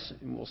was,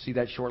 and we'll see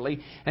that shortly.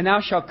 And thou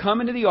shalt come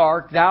into the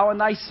ark, thou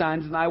and thy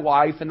sons, and thy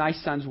wife, and thy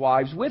sons'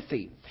 wives with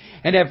thee.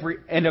 And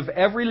of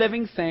every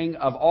living thing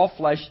of all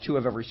flesh, two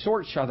of every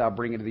sort shalt thou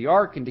bring into the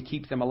ark, and to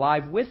keep them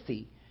alive with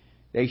thee.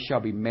 They shall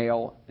be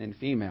male and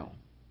female.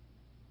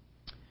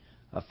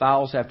 Of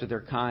fowls after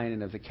their kind,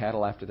 and of the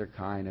cattle after their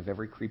kind, of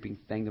every creeping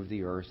thing of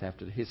the earth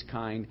after his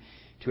kind,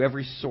 to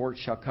every sort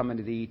shall come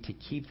unto thee, to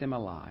keep them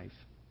alive.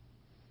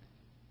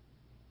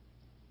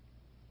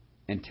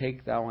 And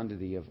take thou unto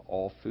thee of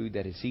all food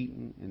that is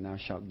eaten, and thou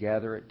shalt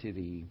gather it to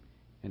thee,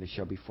 and it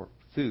shall be for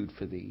food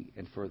for thee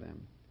and for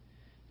them.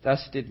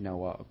 Thus did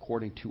Noah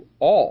according to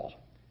all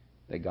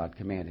that God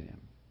commanded him.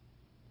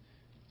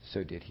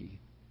 So did he.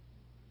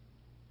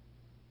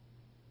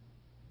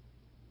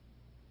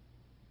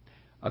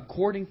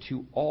 According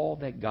to all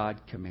that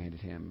God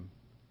commanded him,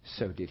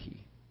 so did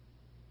he.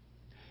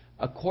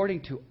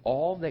 According to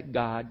all that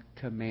God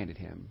commanded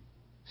him,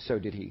 so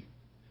did he.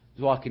 I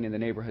was walking in the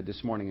neighborhood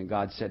this morning, and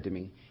God said to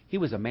me, he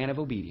was a man of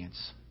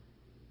obedience.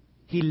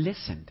 He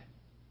listened.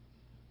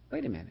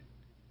 Wait a minute.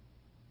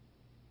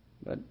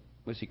 But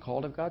was he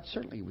called of God?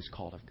 Certainly he was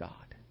called of God.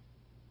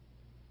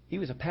 He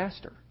was a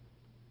pastor.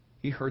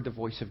 He heard the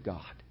voice of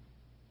God.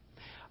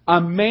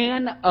 A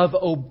man of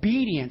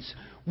obedience.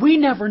 We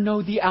never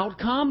know the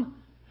outcome.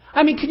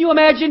 I mean, can you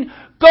imagine?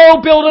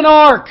 Go build an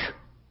ark.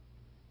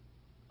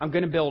 I'm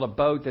going to build a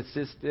boat that's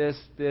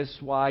this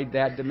wide,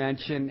 that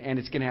dimension, and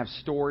it's going to have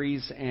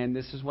stories, and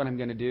this is what I'm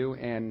going to do.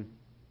 And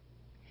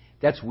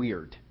that's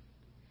weird.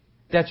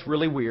 That's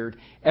really weird.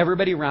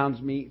 Everybody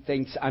around me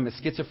thinks I'm a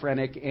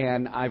schizophrenic,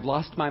 and I've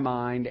lost my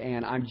mind,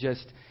 and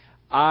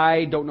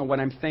I don't know what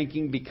I'm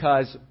thinking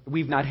because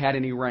we've not had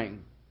any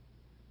rain.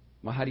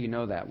 Well, how do you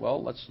know that?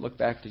 Well, let's look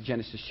back to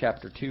Genesis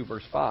chapter 2,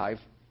 verse 5.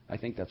 I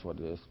think that's what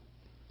it is.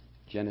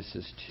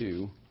 Genesis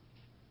 2.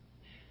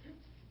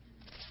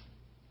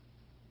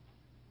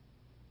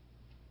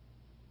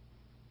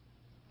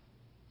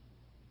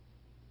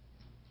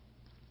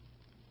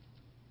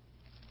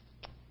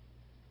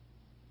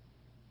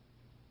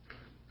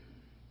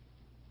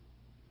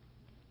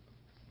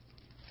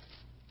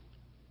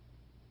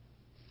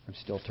 I'm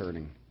still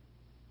turning.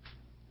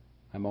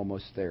 I'm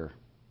almost there.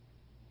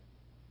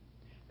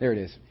 There it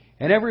is.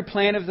 And every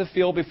plant of the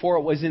field before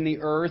it was in the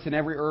earth, and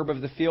every herb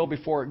of the field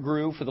before it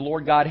grew, for the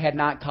Lord God had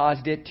not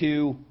caused it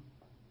to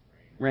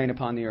rain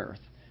upon the earth.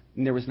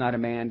 And there was not a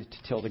man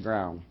to till the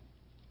ground.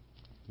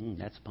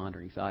 That's a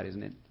pondering thought,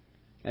 isn't it?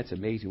 That's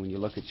amazing when you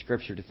look at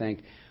Scripture to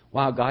think,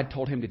 wow, God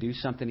told him to do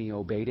something, he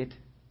obeyed it.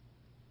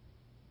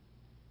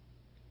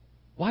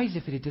 Why is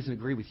it if it doesn't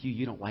agree with you,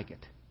 you don't like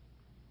it?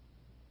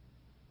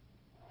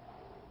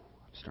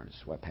 I'm starting to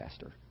sweat,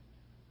 Pastor.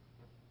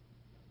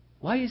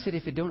 Why is it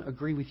if it don't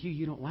agree with you,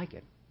 you don't like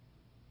it?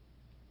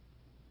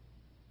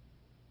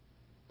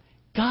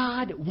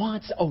 God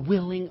wants a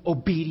willing,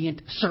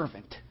 obedient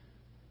servant.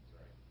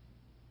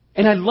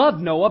 And I love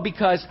Noah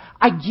because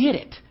I get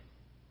it.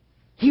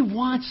 He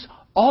wants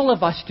all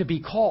of us to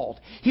be called.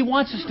 He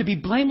wants us to be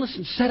blameless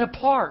and set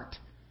apart.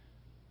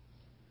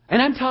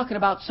 And I'm talking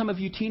about some of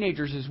you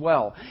teenagers as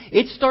well.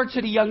 It starts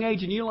at a young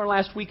age, and you learned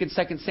last week in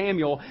 2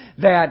 Samuel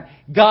that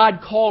God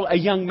called a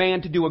young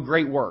man to do a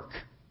great work.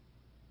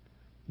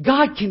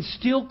 God can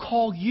still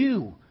call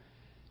you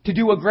to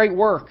do a great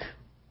work.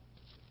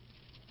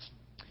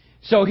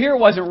 So here it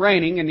wasn't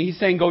raining, and he's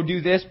saying, go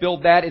do this,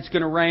 build that, it's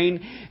going to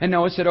rain. And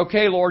Noah said,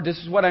 okay, Lord, this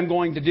is what I'm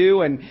going to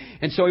do. And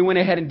so he went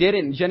ahead and did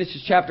it. In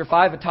Genesis chapter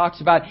 5, it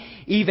talks about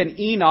even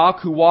Enoch,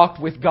 who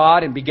walked with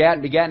God and begat,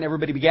 and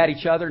everybody begat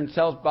each other, and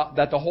tells about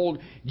that the whole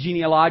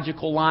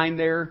genealogical line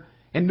there.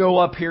 And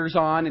Noah appears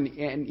on,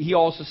 and he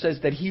also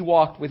says that he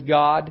walked with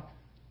God.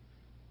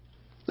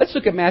 Let's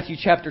look at Matthew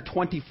chapter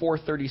 24,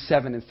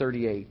 37 and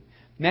 38.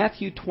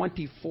 Matthew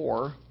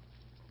 24.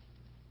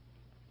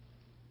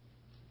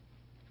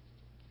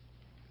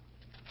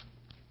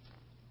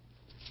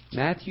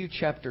 Matthew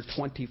chapter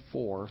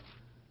 24,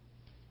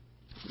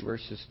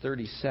 verses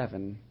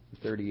 37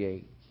 and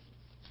 38.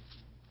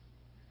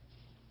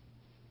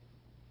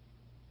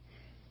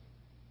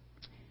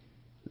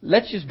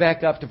 Let's just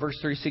back up to verse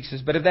 36. It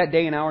says, but of that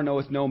day and hour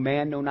knoweth no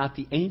man, no, not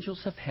the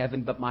angels of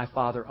heaven, but my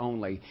Father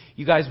only.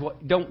 You guys,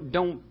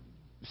 don't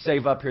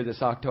save up here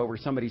this October.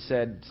 Somebody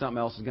said something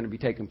else is going to be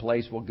taking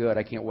place. Well, good.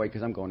 I can't wait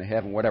because I'm going to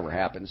heaven, whatever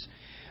happens.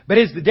 But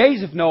as the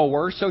days of Noah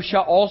were, so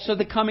shall also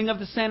the coming of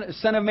the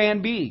Son of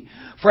Man be.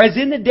 For as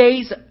in the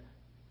days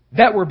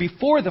that were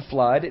before the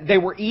flood, they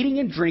were eating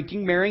and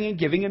drinking, marrying and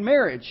giving in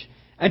marriage,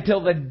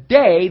 until the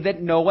day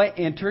that Noah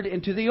entered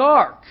into the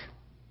ark,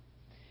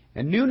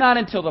 and knew not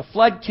until the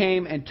flood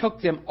came and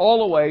took them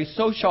all away,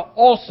 so shall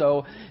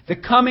also the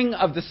coming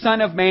of the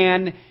Son of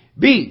Man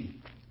be.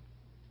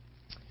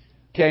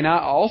 Okay, now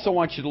I also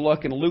want you to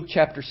look in Luke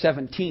chapter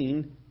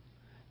 17.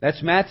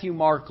 That's Matthew,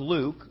 Mark,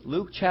 Luke.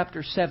 Luke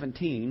chapter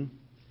 17,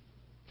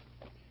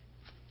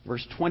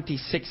 verse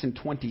 26 and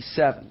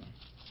 27.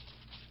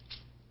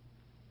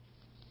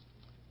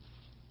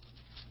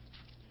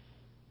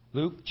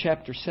 Luke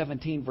chapter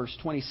 17, verse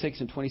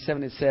 26 and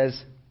 27, it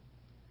says,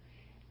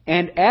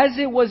 and as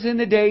it was in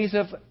the days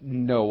of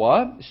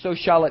Noah, so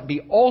shall it be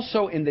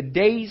also in the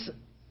days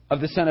of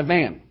the Son of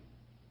Man.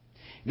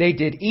 They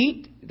did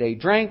eat, they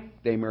drank,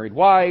 they married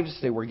wives,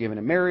 they were given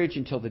in marriage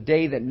until the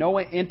day that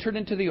Noah entered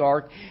into the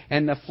ark,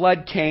 and the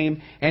flood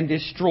came and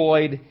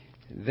destroyed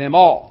them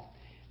all.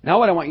 Now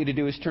what I want you to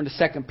do is turn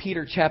to 2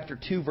 Peter chapter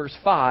 2, verse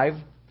 5.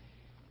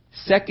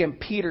 2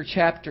 Peter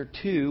chapter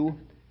 2,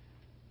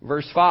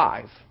 verse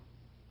 5.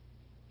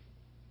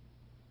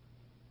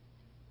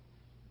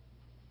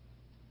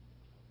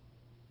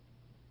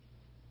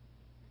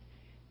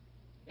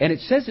 And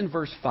it says in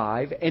verse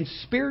 5, and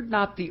spared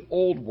not the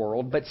old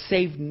world, but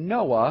saved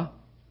Noah,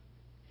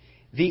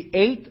 the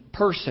eighth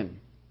person.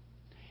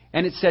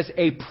 And it says,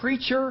 a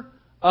preacher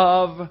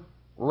of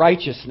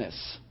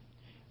righteousness,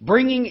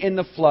 bringing in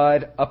the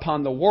flood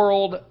upon the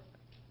world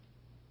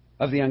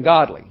of the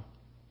ungodly.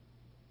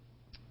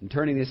 And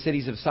turning the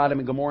cities of Sodom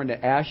and Gomorrah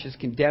into ashes,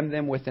 condemned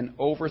them with an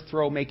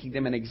overthrow, making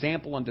them an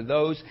example unto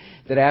those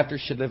that after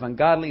should live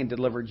ungodly, and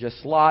delivered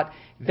just Lot,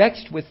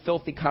 vexed with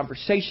filthy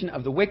conversation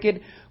of the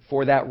wicked.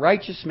 For that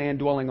righteous man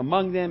dwelling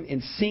among them, in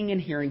seeing and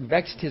hearing,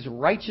 vexed his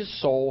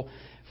righteous soul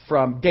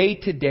from day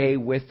to day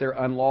with their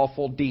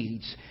unlawful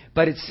deeds.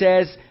 But it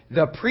says,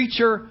 the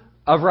preacher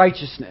of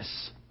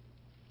righteousness.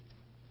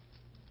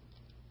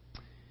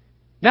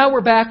 Now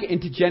we're back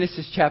into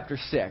Genesis chapter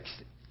 6.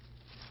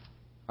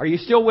 Are you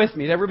still with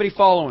me? Is everybody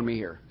following me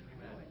here?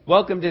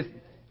 Welcome to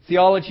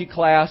Theology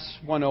Class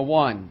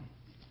 101.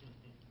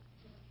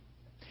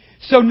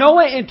 So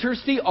Noah enters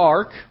the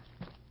ark.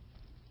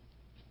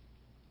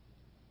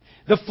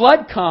 The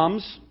flood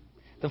comes.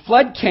 The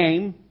flood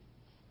came.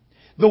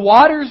 The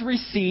waters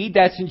recede.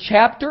 That's in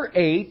chapter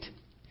 8.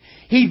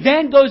 He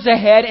then goes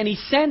ahead and he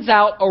sends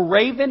out a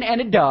raven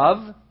and a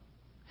dove.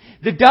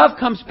 The dove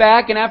comes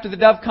back, and after the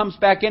dove comes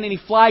back in and he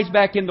flies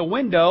back in the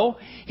window,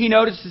 he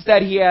notices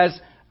that he has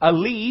a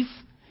leaf.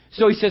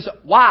 So he says,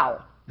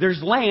 wow,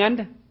 there's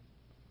land.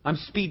 I'm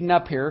speeding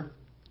up here.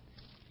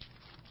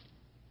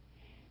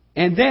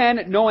 And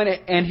then Noah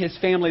and his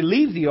family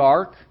leave the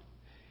ark.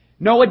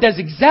 Noah does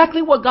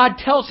exactly what God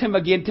tells him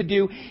again to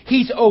do.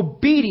 He's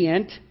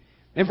obedient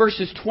in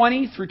verses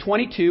 20 through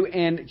 22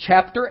 in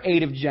chapter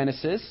 8 of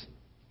Genesis.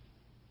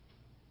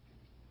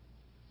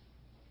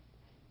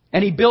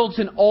 And he builds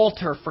an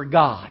altar for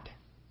God.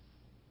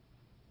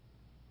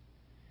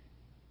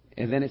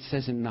 And then it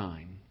says in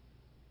 9,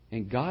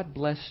 and God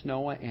blessed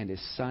Noah and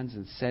his sons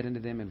and said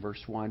unto them in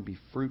verse 1, be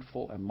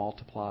fruitful and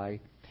multiply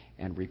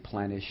and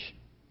replenish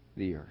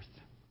the earth.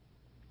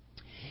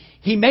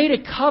 He made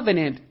a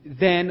covenant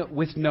then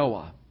with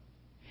Noah.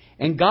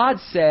 And God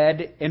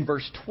said in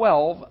verse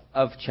 12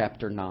 of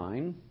chapter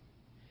 9,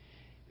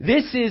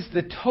 this is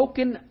the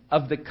token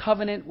of the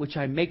covenant which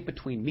I make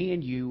between me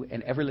and you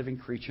and every living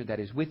creature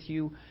that is with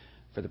you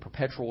for the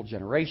perpetual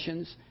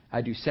generations.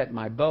 I do set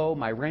my bow,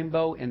 my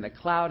rainbow in the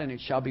cloud, and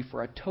it shall be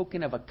for a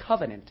token of a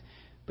covenant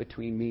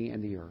between me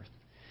and the earth.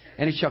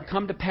 And it shall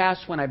come to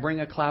pass when I bring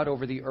a cloud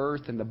over the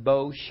earth, and the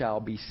bow shall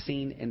be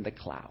seen in the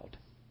cloud.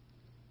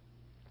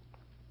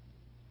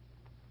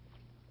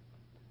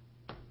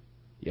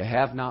 You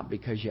have not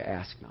because you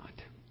ask not.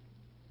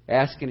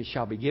 Ask and it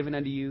shall be given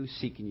unto you.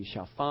 Seek and you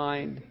shall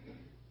find.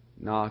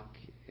 Knock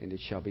and it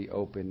shall be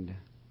opened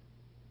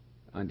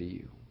unto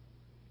you.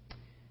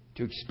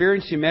 To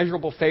experience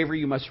immeasurable favor,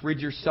 you must rid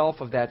yourself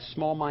of that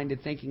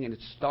small-minded thinking and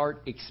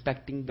start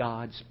expecting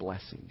God's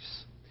blessings.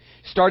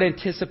 Start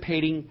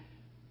anticipating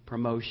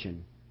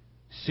promotion,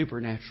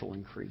 supernatural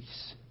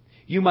increase.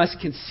 You must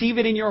conceive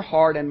it in your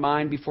heart and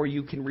mind before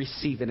you can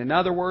receive it. In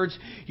other words,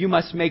 you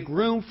must make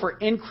room for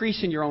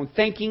increase in your own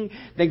thinking.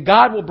 Then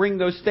God will bring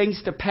those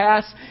things to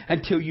pass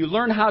until you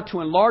learn how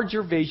to enlarge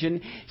your vision,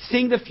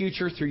 seeing the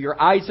future through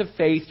your eyes of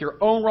faith. Your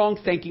own wrong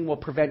thinking will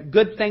prevent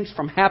good things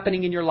from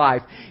happening in your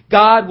life.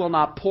 God will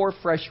not pour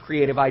fresh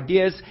creative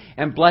ideas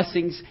and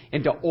blessings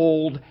into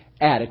old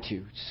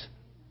attitudes.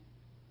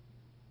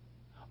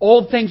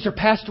 Old things are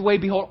passed away.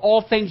 Behold,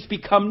 all things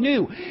become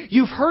new.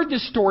 You've heard the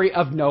story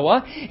of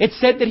Noah. It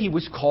said that he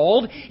was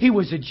called. He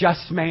was a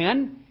just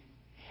man.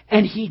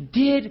 And he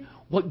did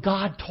what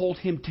God told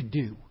him to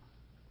do.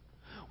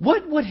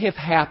 What would have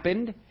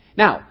happened?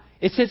 Now,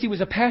 it says he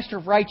was a pastor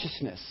of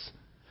righteousness.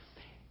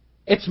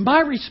 It's my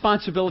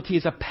responsibility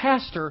as a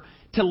pastor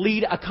to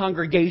lead a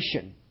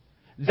congregation.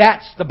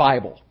 That's the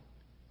Bible.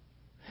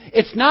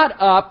 It's not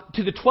up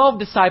to the 12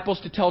 disciples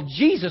to tell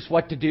Jesus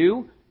what to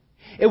do.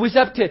 It was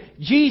up to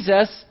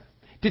Jesus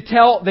to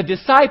tell the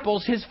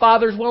disciples his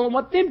Father's will and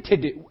what them to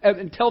do,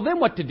 and tell them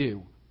what to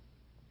do.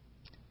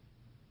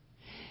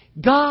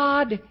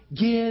 God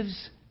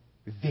gives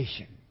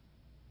vision.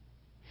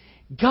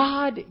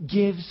 God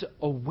gives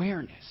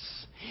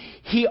awareness.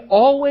 He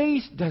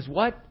always does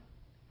what?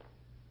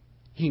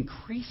 He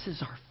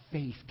increases our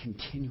faith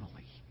continually.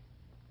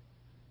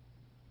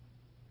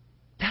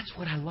 That's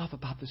what I love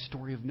about the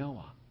story of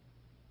Noah.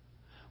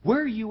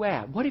 Where are you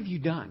at? What have you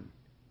done?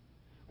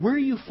 Where are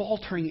you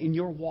faltering in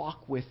your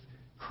walk with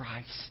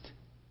Christ?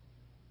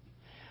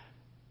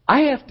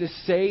 I have to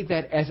say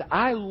that as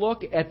I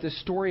look at the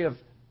story of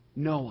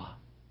Noah,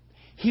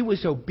 he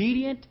was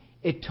obedient.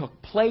 It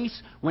took place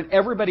when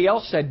everybody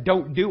else said,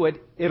 don't do it.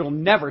 It'll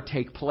never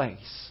take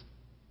place.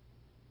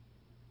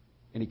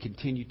 And he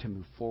continued to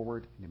move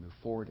forward and to move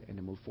forward and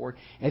to move forward.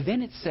 And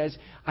then it says,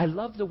 I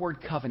love the word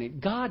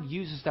covenant. God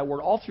uses that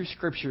word all through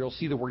Scripture. You'll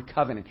see the word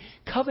covenant.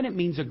 Covenant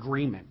means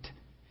agreement.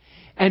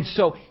 And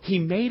so he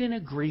made an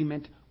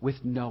agreement with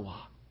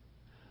Noah.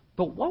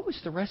 But what was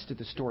the rest of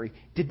the story?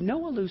 Did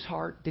Noah lose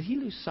heart? Did he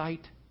lose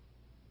sight?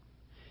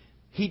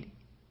 He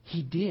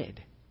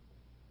did.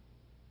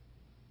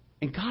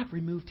 And God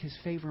removed his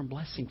favor and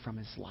blessing from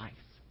his life.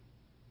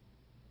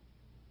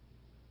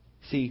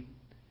 See,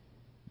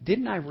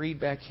 didn't I read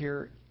back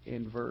here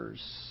in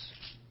verse...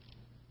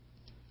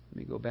 Let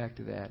me go back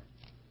to that.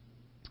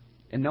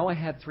 And Noah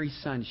had 3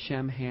 sons,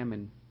 Shem, Ham,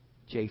 and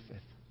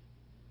Japheth.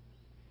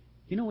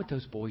 You know what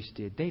those boys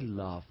did? They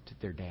loved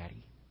their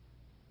daddy.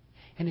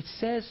 And it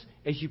says,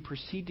 as you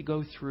proceed to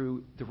go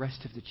through the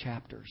rest of the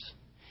chapters,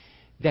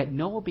 that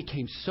Noah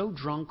became so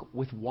drunk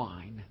with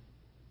wine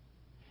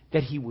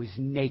that he was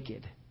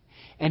naked.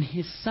 And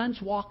his sons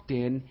walked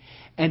in,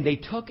 and they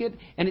took it,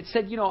 and it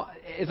said,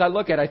 as I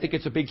look at it, I think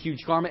it's a big,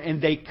 huge garment,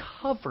 and they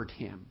covered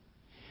him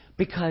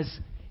because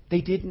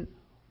they didn't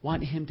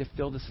want him to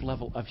feel this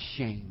level of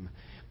shame.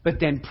 But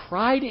then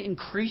pride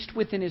increased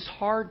within his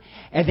heart,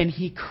 and then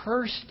he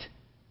cursed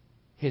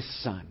his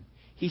son.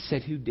 He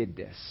said, who did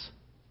this?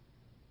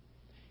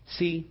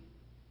 See,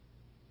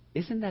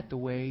 isn't that the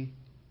way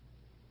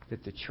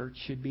that the church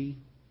should be?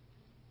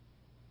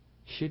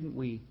 Shouldn't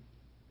we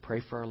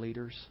pray for our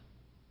leaders?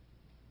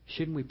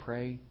 Shouldn't we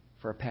pray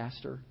for a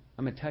pastor?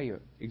 I'm going to tell you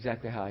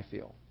exactly how I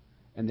feel.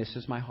 And this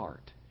is my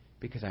heart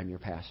because I'm your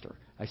pastor.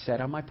 I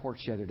sat on my porch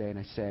the other day and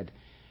I said,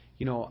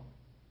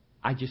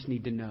 I just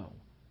need to know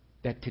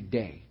that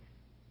today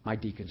my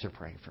deacons are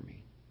praying for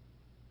me.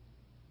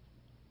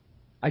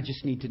 I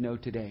just need to know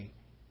today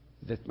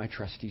that my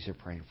trustees are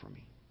praying for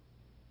me.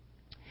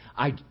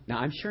 Now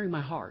I'm sharing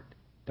my heart.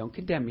 Don't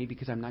condemn me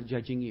because I'm not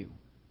judging you.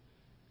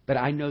 But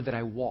I know that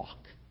I walk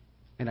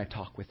and I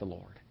talk with the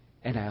Lord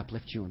and I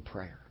uplift you in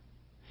prayer.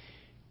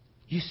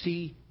 You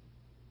see,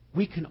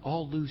 we can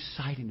all lose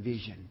sight and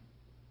vision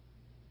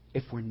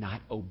if we're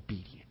not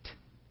obedient.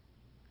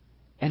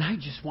 And I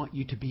just want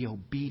you to be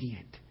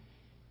obedient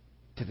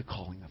to the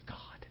calling of God.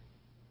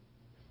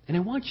 And I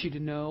want you to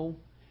know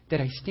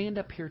that I stand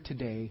up here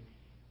today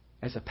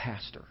as a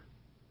pastor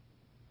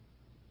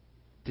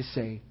to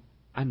say,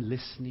 I'm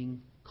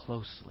listening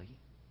closely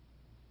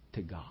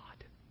to God.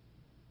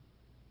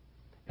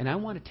 And I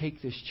want to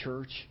take this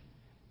church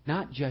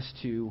not just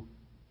to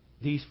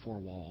these 4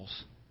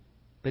 walls,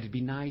 but it'd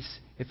be nice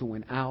if it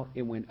went out,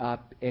 it went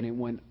up, and it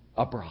went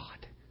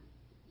abroad.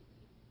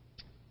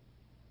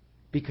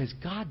 Because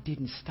God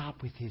didn't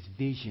stop with his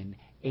vision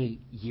 8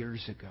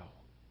 years ago.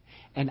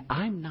 And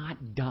I'm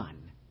not done.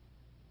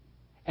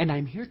 And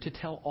I'm here to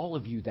tell all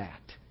of you that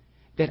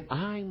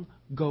I'm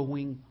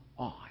going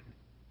on.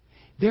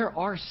 There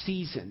are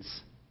seasons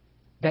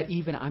that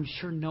even I'm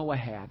sure Noah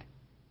had,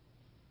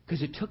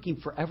 because it took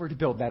him forever to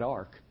build that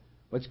ark.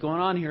 What's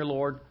going on here,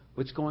 Lord?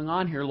 What's going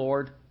on here,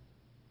 Lord?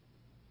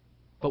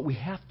 But we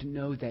have to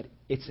know that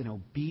it's an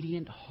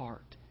obedient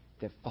heart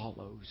that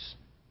follows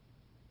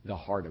the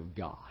heart of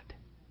God.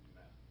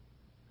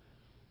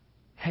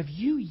 Have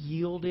you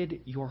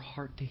yielded your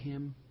heart to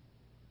him?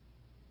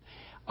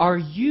 Are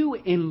you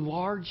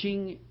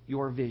enlarging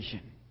your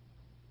vision?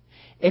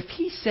 If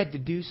he said to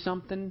do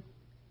something,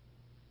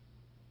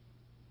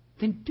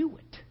 then do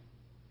it.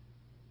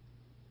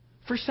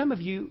 For some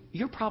of you,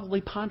 you're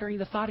probably pondering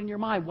the thought in your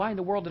mind, why in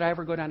the world did I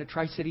ever go down to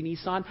Tri-City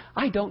Nissan?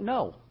 I don't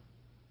know.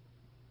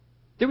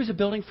 There was a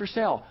building for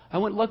sale. I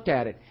went and looked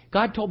at it.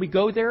 God told me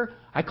go there.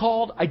 I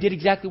called. I did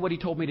exactly what he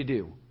told me to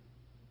do.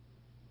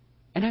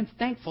 And I'm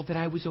thankful that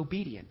I was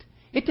obedient.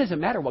 It doesn't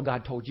matter what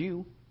God told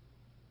you.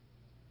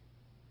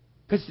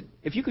 Because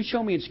if you could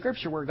show me in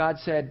Scripture where God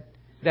said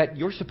that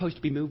you're supposed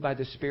to be moved by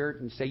the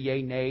Spirit and say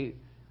yay, nay,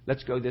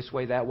 let's go this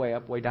way, that way,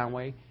 up way, down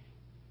way,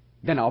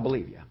 then I'll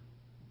believe you.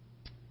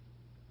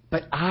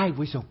 But I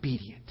was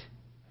obedient.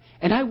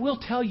 And I will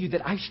tell you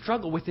that I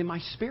struggle within my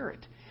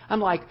spirit.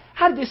 I'm like,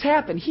 how did this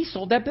happen? He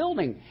sold that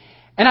building.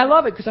 And I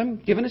love it because I'm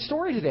giving a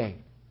story today.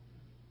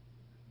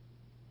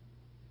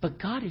 But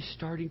God is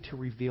starting to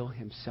reveal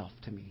Himself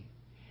to me.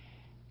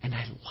 And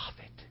I love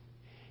it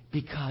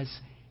because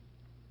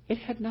it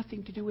had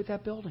nothing to do with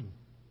that building.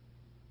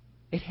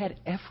 It had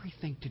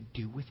everything to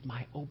do with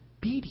my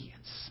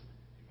obedience.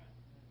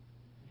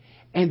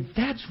 And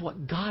that's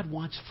what God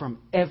wants from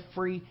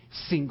every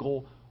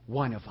single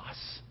one of us.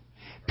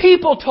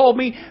 People told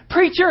me,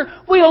 preacher,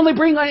 we only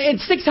bring in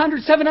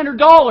 $600,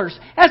 $700.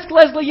 Ask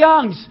Leslie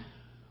Youngs.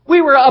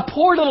 We were a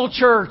poor little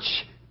church.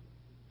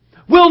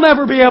 We'll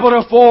never be able to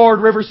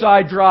afford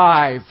Riverside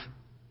Drive.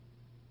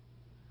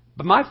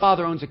 But my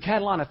Father owns a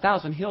cattle on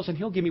 1,000 hills, and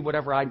He'll give me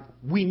whatever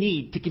we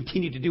need to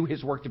continue to do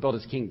His work to build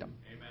His kingdom.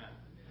 Amen.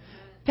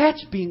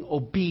 That's being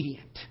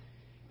obedient.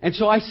 And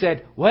so I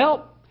said,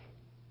 well,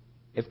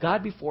 if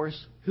God be for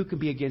us, who can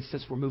be against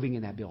us? We're moving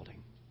in that building.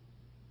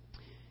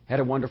 Had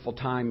a wonderful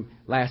time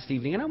last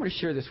evening, and I want to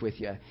share this with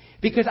you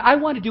because I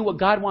want to do what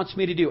God wants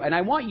me to do. And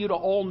I want you to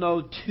all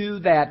know, too,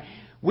 that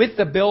with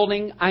the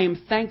building, I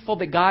am thankful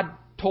that God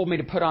told me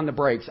to put on the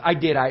brakes. I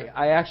did.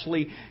 I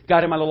actually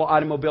got in my little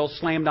automobile,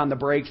 slammed on the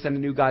brakes, and I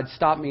knew God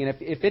stopped me. And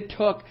if it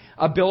took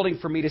a building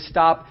for me to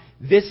stop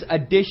this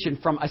addition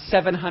from a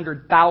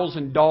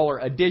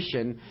 $700,000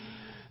 addition,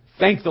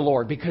 thank the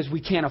Lord, because we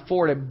can't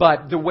afford it.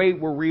 But the way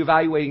we're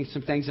reevaluating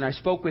some things, and I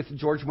spoke with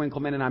George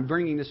Winkleman, and I'm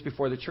bringing this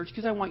before the church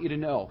because I want you to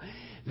know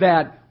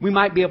that we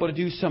might be able to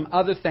do some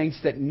other things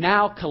that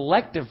now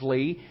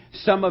collectively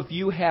some of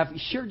you have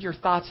shared your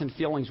thoughts and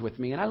feelings with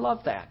me. And I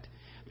love that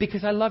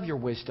because I love your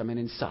wisdom and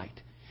insight.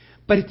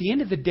 But at the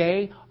end of the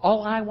day,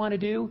 all I want to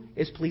do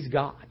is please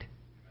God.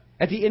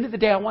 At the end of the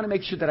day, I want to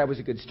make sure that I was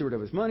a good steward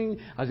of His money.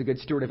 I was a good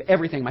steward of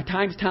everything. My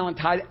time, talent,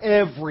 tithe,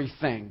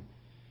 everything.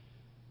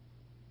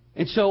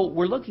 And so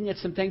we're looking at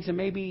some things, and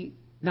maybe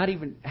not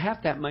even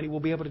half that money, we'll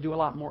be able to do a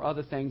lot more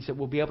other things that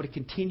we'll be able to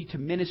continue to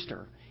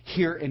minister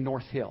here in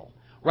North Hill,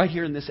 right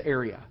here in this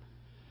area.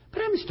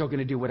 But I'm still going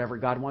to do whatever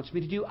God wants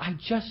me to do. I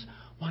just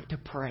want to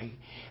pray.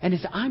 And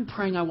as I'm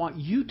praying, I want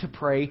you to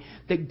pray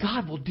that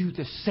God will do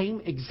the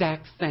same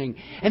exact thing.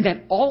 And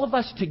that all of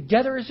us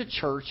together as a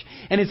church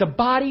and as a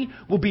body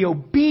will be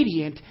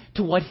obedient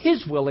to what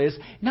His will is,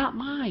 not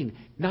mine,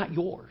 not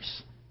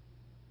yours.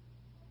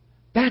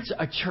 That's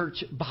a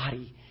church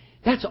body.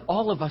 That's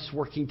all of us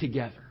working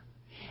together.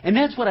 And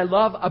that's what I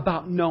love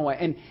about Noah.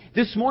 And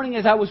this morning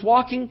as I was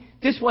walking,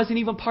 this wasn't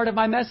even part of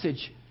my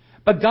message.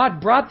 But God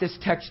brought this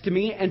text to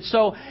me, and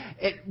so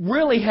it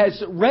really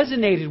has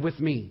resonated with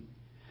me.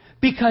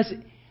 Because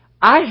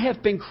I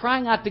have been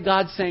crying out to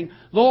God saying,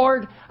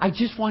 Lord, I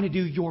just want to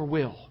do Your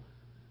will.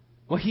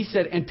 Well, He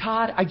said, and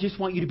Todd, I just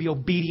want you to be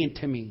obedient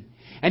to me.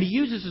 And He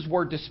uses His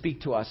word to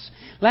speak to us.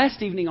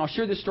 Last evening, I'll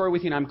share this story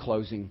with you and I'm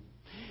closing.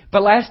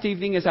 But last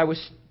evening as I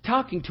was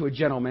talking to a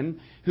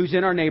gentleman who's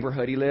in our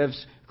neighborhood, he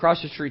lives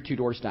across the street 2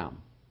 doors down.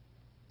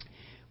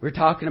 We were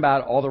talking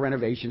about all the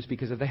renovations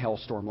because of the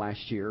hailstorm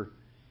last year.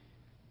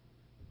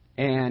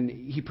 And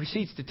he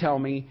proceeds to tell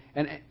me,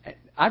 and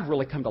I've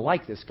really come to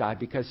like this guy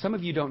because some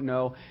of you don't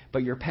know,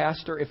 but your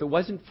pastor, if it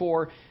wasn't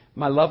for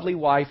my lovely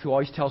wife who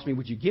always tells me,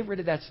 would you get rid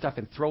of that stuff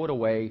and throw it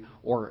away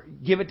or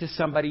give it to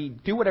somebody,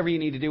 do whatever you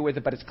need to do with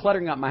it, but it's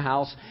cluttering up my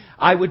house,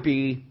 I would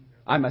be,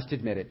 I must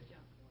admit it,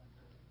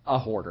 a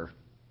hoarder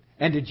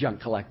and a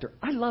junk collector.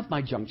 I love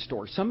my junk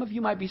store. Some of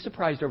you might be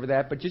surprised over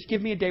that, but just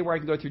give me a day where I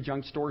can go through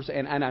junk stores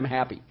and I'm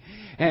happy.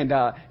 And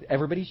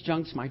everybody's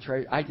junk's my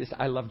trade.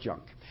 I love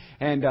junk.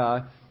 And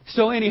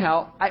so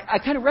anyhow, I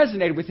kind of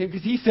resonated with him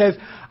because he says,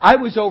 I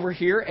was over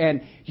here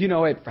and,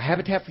 at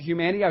Habitat for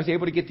Humanity, I was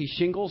able to get these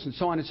shingles and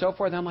so on and so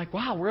forth. And I'm like,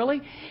 wow,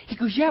 really? He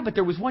goes, yeah, but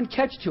there was one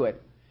catch to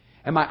it.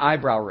 And my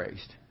eyebrow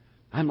raised.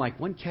 I'm like,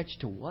 one catch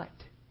to what?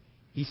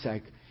 He's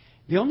like,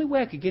 the only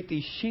way I could get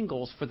these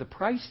shingles for the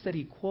price that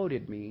he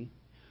quoted me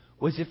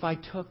was if I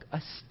took a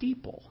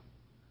steeple.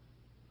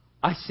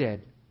 I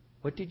said,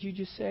 what did you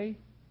just say?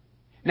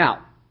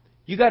 Now,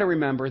 you got to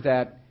remember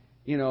that,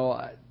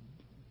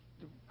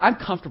 I'm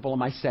comfortable in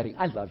my setting.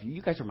 I love you.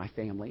 You guys are my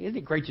family. Isn't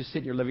it great just sit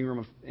in your living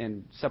room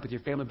and sup with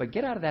your family? But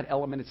get out of that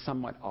element. It's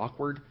somewhat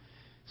awkward.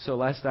 So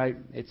last night,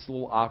 it's a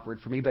little awkward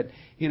for me. But,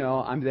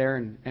 I'm there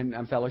and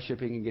I'm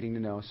fellowshipping and getting to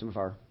know some of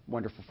our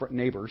wonderful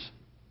neighbors.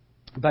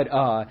 But,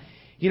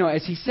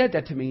 as he said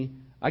that to me,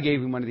 I gave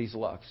him one of these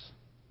looks.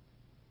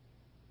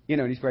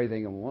 And he's probably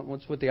thinking,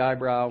 what's with the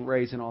eyebrow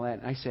raise and all that?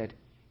 And I said,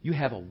 you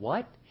have a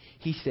what?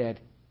 He said,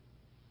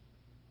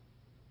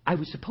 I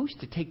was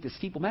supposed to take the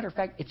steeple. Matter of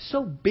fact, it's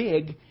so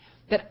big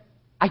that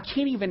I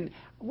can't even...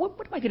 What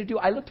am I going to do?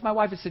 I looked at my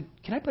wife and said,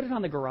 can I put it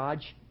on the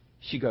garage?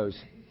 She goes,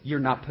 you're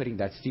not putting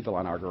that steeple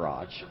on our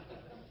garage.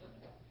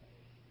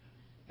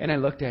 And I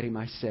looked at him,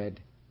 I said,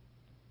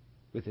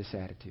 with this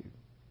attitude,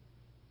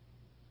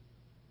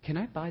 can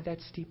I buy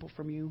that steeple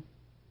from you?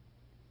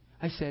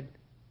 I said,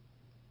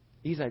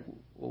 he's like,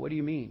 well, what do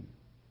you mean?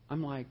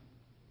 I'm like,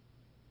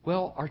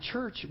 well, our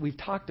church, we've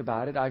talked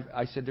about it.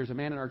 I said, there's a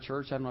man in our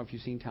church. I don't know if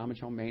you've seen Talmadge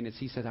Home Maintenance.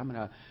 He said, I'm going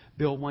to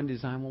build one,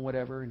 design one,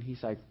 whatever. And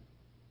he's like,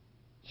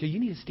 so you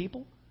need a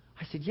steeple?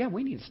 I said, yeah,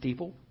 we need a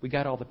steeple. We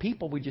got all the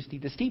people. We just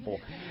need the steeple.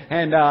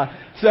 And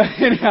so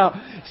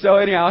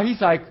anyhow,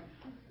 he's like,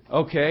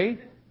 okay.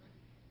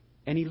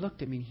 And he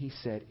looked at me and he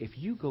said, if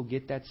you go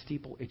get that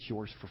steeple, it's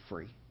yours for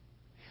free.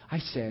 I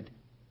said,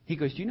 he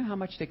goes, do you know how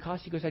much they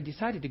cost? He goes, I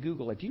decided to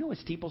Google it. Do you know a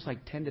steeple's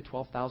like $10,000 to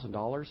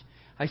 $12,000?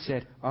 I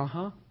said,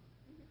 uh-huh.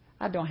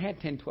 I don't have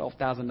 $10,000,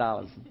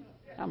 $12,000.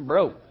 I'm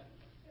broke.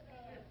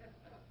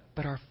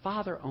 But our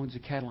Father owns a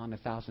cattle on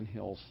 1,000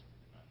 hills,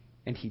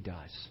 and He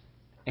does.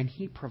 And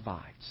He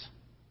provides.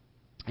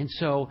 And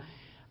so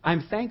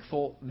I'm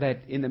thankful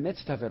that in the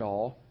midst of it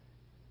all,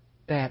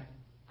 that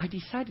I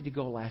decided to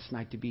go last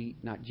night to be,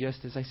 not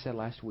just, as I said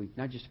last week,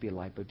 not just to be a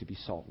light, but to be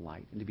salt and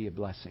light and to be a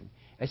blessing,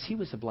 as He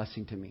was a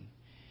blessing to me.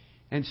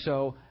 And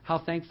so how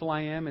thankful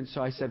I am. And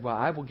so I said, well,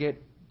 I will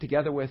get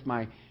together with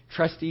my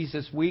trustees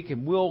this week,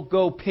 and we'll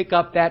go pick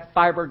up that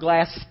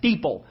fiberglass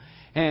steeple.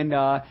 And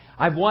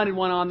I've wanted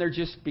one on there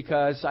just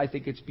because I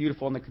think it's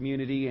beautiful in the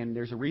community, and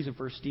there's a reason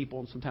for a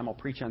steeple, and sometime I'll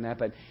preach on that.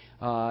 But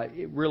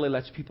it really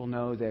lets people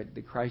know that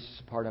Christ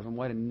is a part of it. And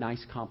what a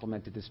nice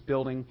compliment to this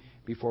building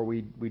before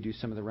we do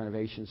some of the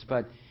renovations.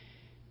 But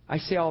I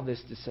say all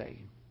this to say,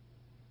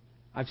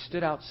 I've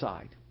stood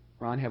outside.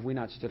 Ron, have we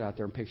not stood out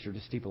there and pictured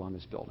a steeple on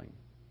this building?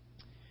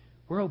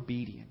 We're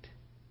obedient.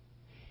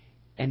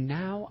 And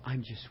now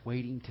I'm just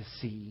waiting to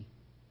see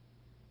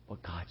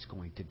what God's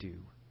going to do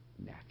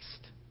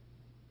next.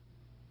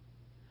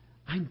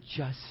 I'm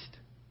just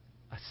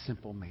a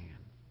simple man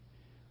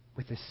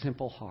with a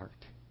simple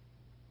heart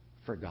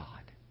for God.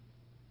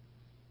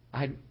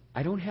 I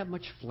don't have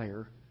much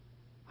flair.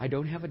 I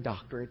don't have a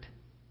doctorate.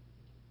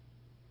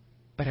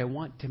 But I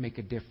want to make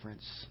a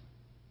difference.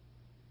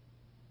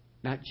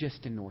 Not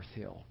just in North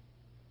Hill,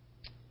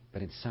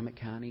 but in Summit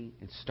County,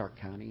 in Stark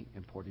County,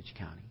 and Portage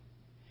County.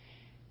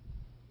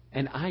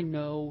 And I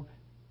know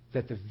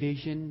that the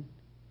vision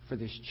for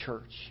this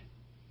church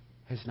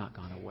has not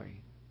gone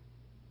away.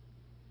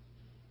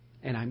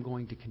 And I'm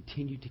going to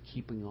continue to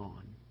keeping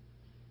on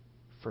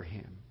for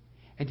Him.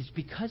 And it's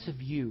because of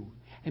you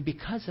and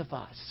because of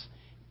us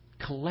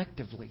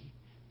collectively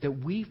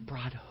that we've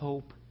brought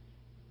hope,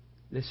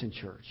 listen,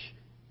 church,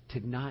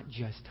 to not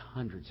just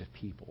hundreds of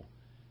people,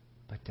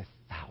 but to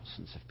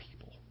thousands of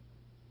people.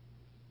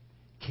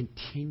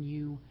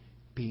 Continue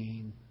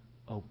being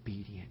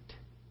obedient.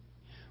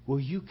 Will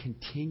you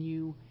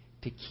continue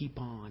to keep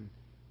on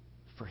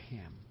for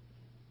Him?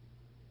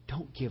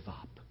 Don't give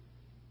up.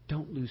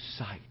 Don't lose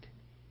sight.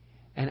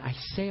 And I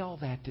say all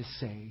that to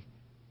say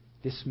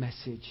this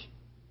message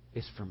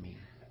is for me.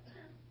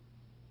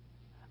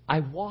 I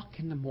walk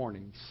in the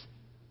mornings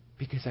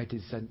because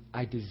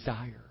I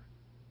desire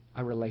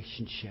a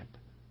relationship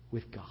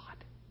with God.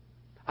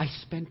 I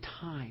spend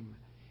time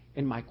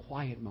in my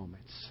quiet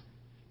moments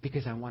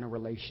because I want a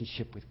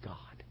relationship with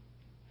God.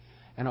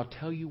 And I'll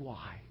tell you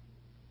why.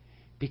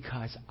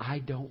 Because I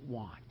don't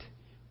want,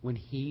 when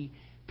He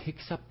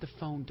picks up the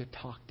phone to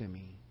talk to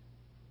me,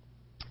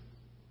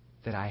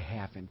 that I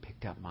haven't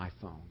picked up my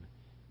phone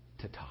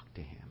to talk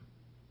to Him.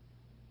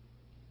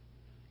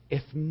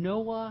 If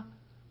Noah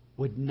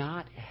would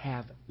not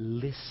have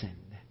listened,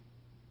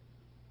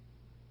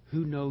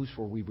 who knows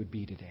where we would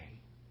be today?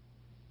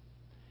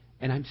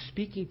 And I'm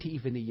speaking to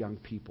even the young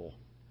people.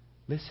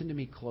 Listen to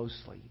me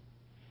closely.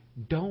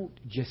 Don't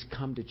just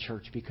come to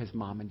church because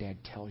mom and dad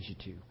tells you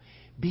to.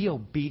 Be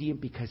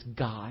obedient because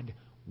God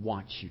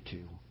wants you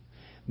to.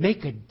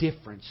 Make a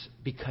difference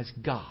because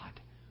God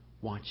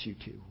wants you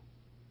to.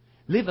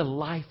 Live a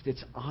life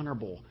that's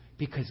honorable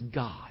because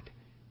God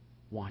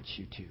wants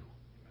you to.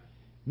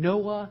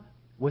 Noah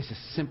was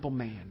a simple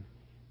man,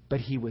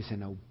 but he was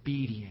an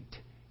obedient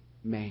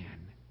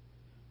man.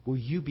 Will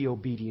you be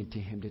obedient to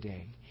him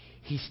today?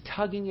 He's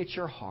tugging at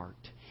your heart.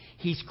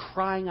 He's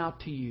crying out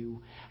to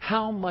you.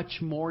 How much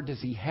more does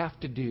He have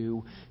to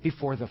do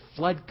before the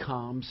flood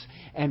comes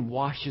and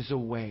washes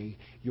away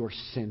your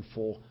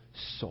sinful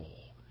soul?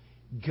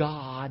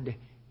 God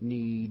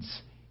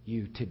needs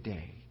you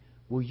today.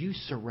 Will you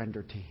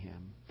surrender to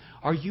Him?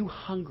 Are you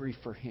hungry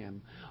for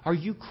Him? Are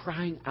you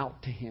crying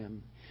out to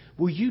Him?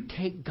 Will you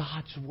take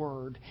God's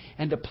Word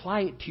and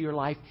apply it to your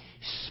life?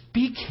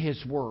 Speak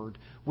His Word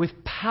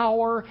with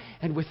power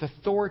and with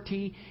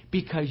authority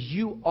because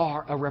you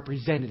are a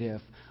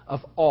representative of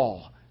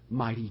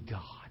Almighty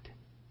God.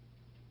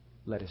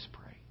 Let us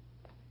pray.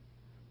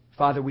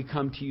 Father, we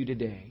come to You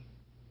today,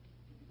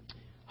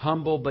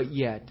 humble but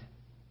yet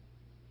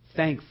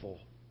thankful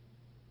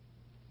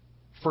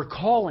for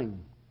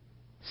calling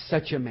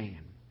such a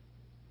man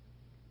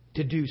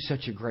to do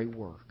such a great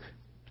work.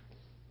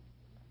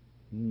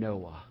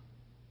 Noah,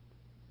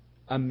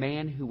 a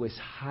man who was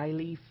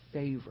highly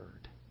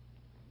favored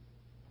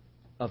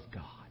of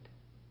God.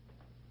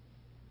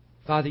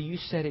 Father, You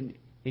said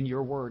in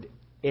Your Word,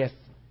 if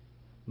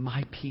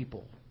My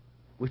people,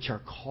 which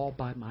are called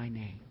by My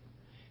name,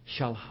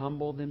 shall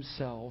humble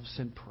themselves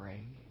and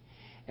pray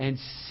and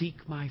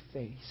seek My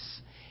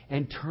face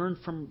and turn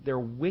from their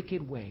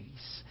wicked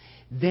ways,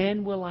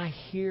 then will I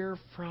hear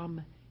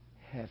from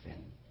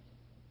heaven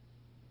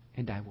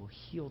and I will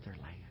heal their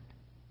land.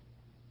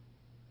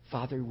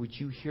 Father, would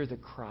you hear the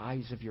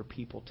cries of your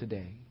people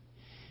today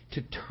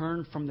to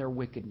turn from their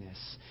wickedness,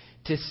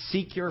 to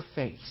seek your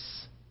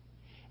face,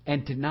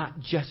 and to not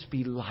just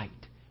be light,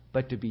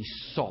 but to be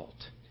salt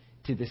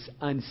to this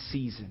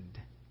unseasoned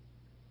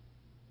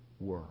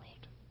world.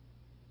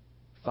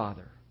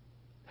 Father,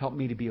 help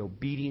me to be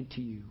obedient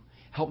to you.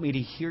 Help me to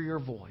hear your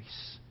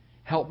voice.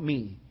 Help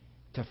me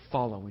to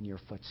follow in your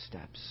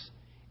footsteps.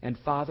 And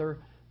Father,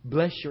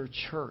 bless your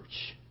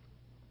church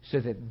so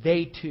that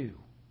they too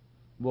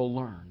will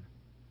learn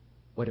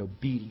what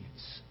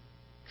obedience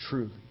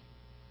truly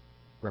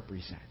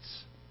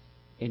represents.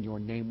 In your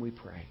name we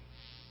pray.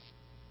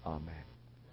 Amen.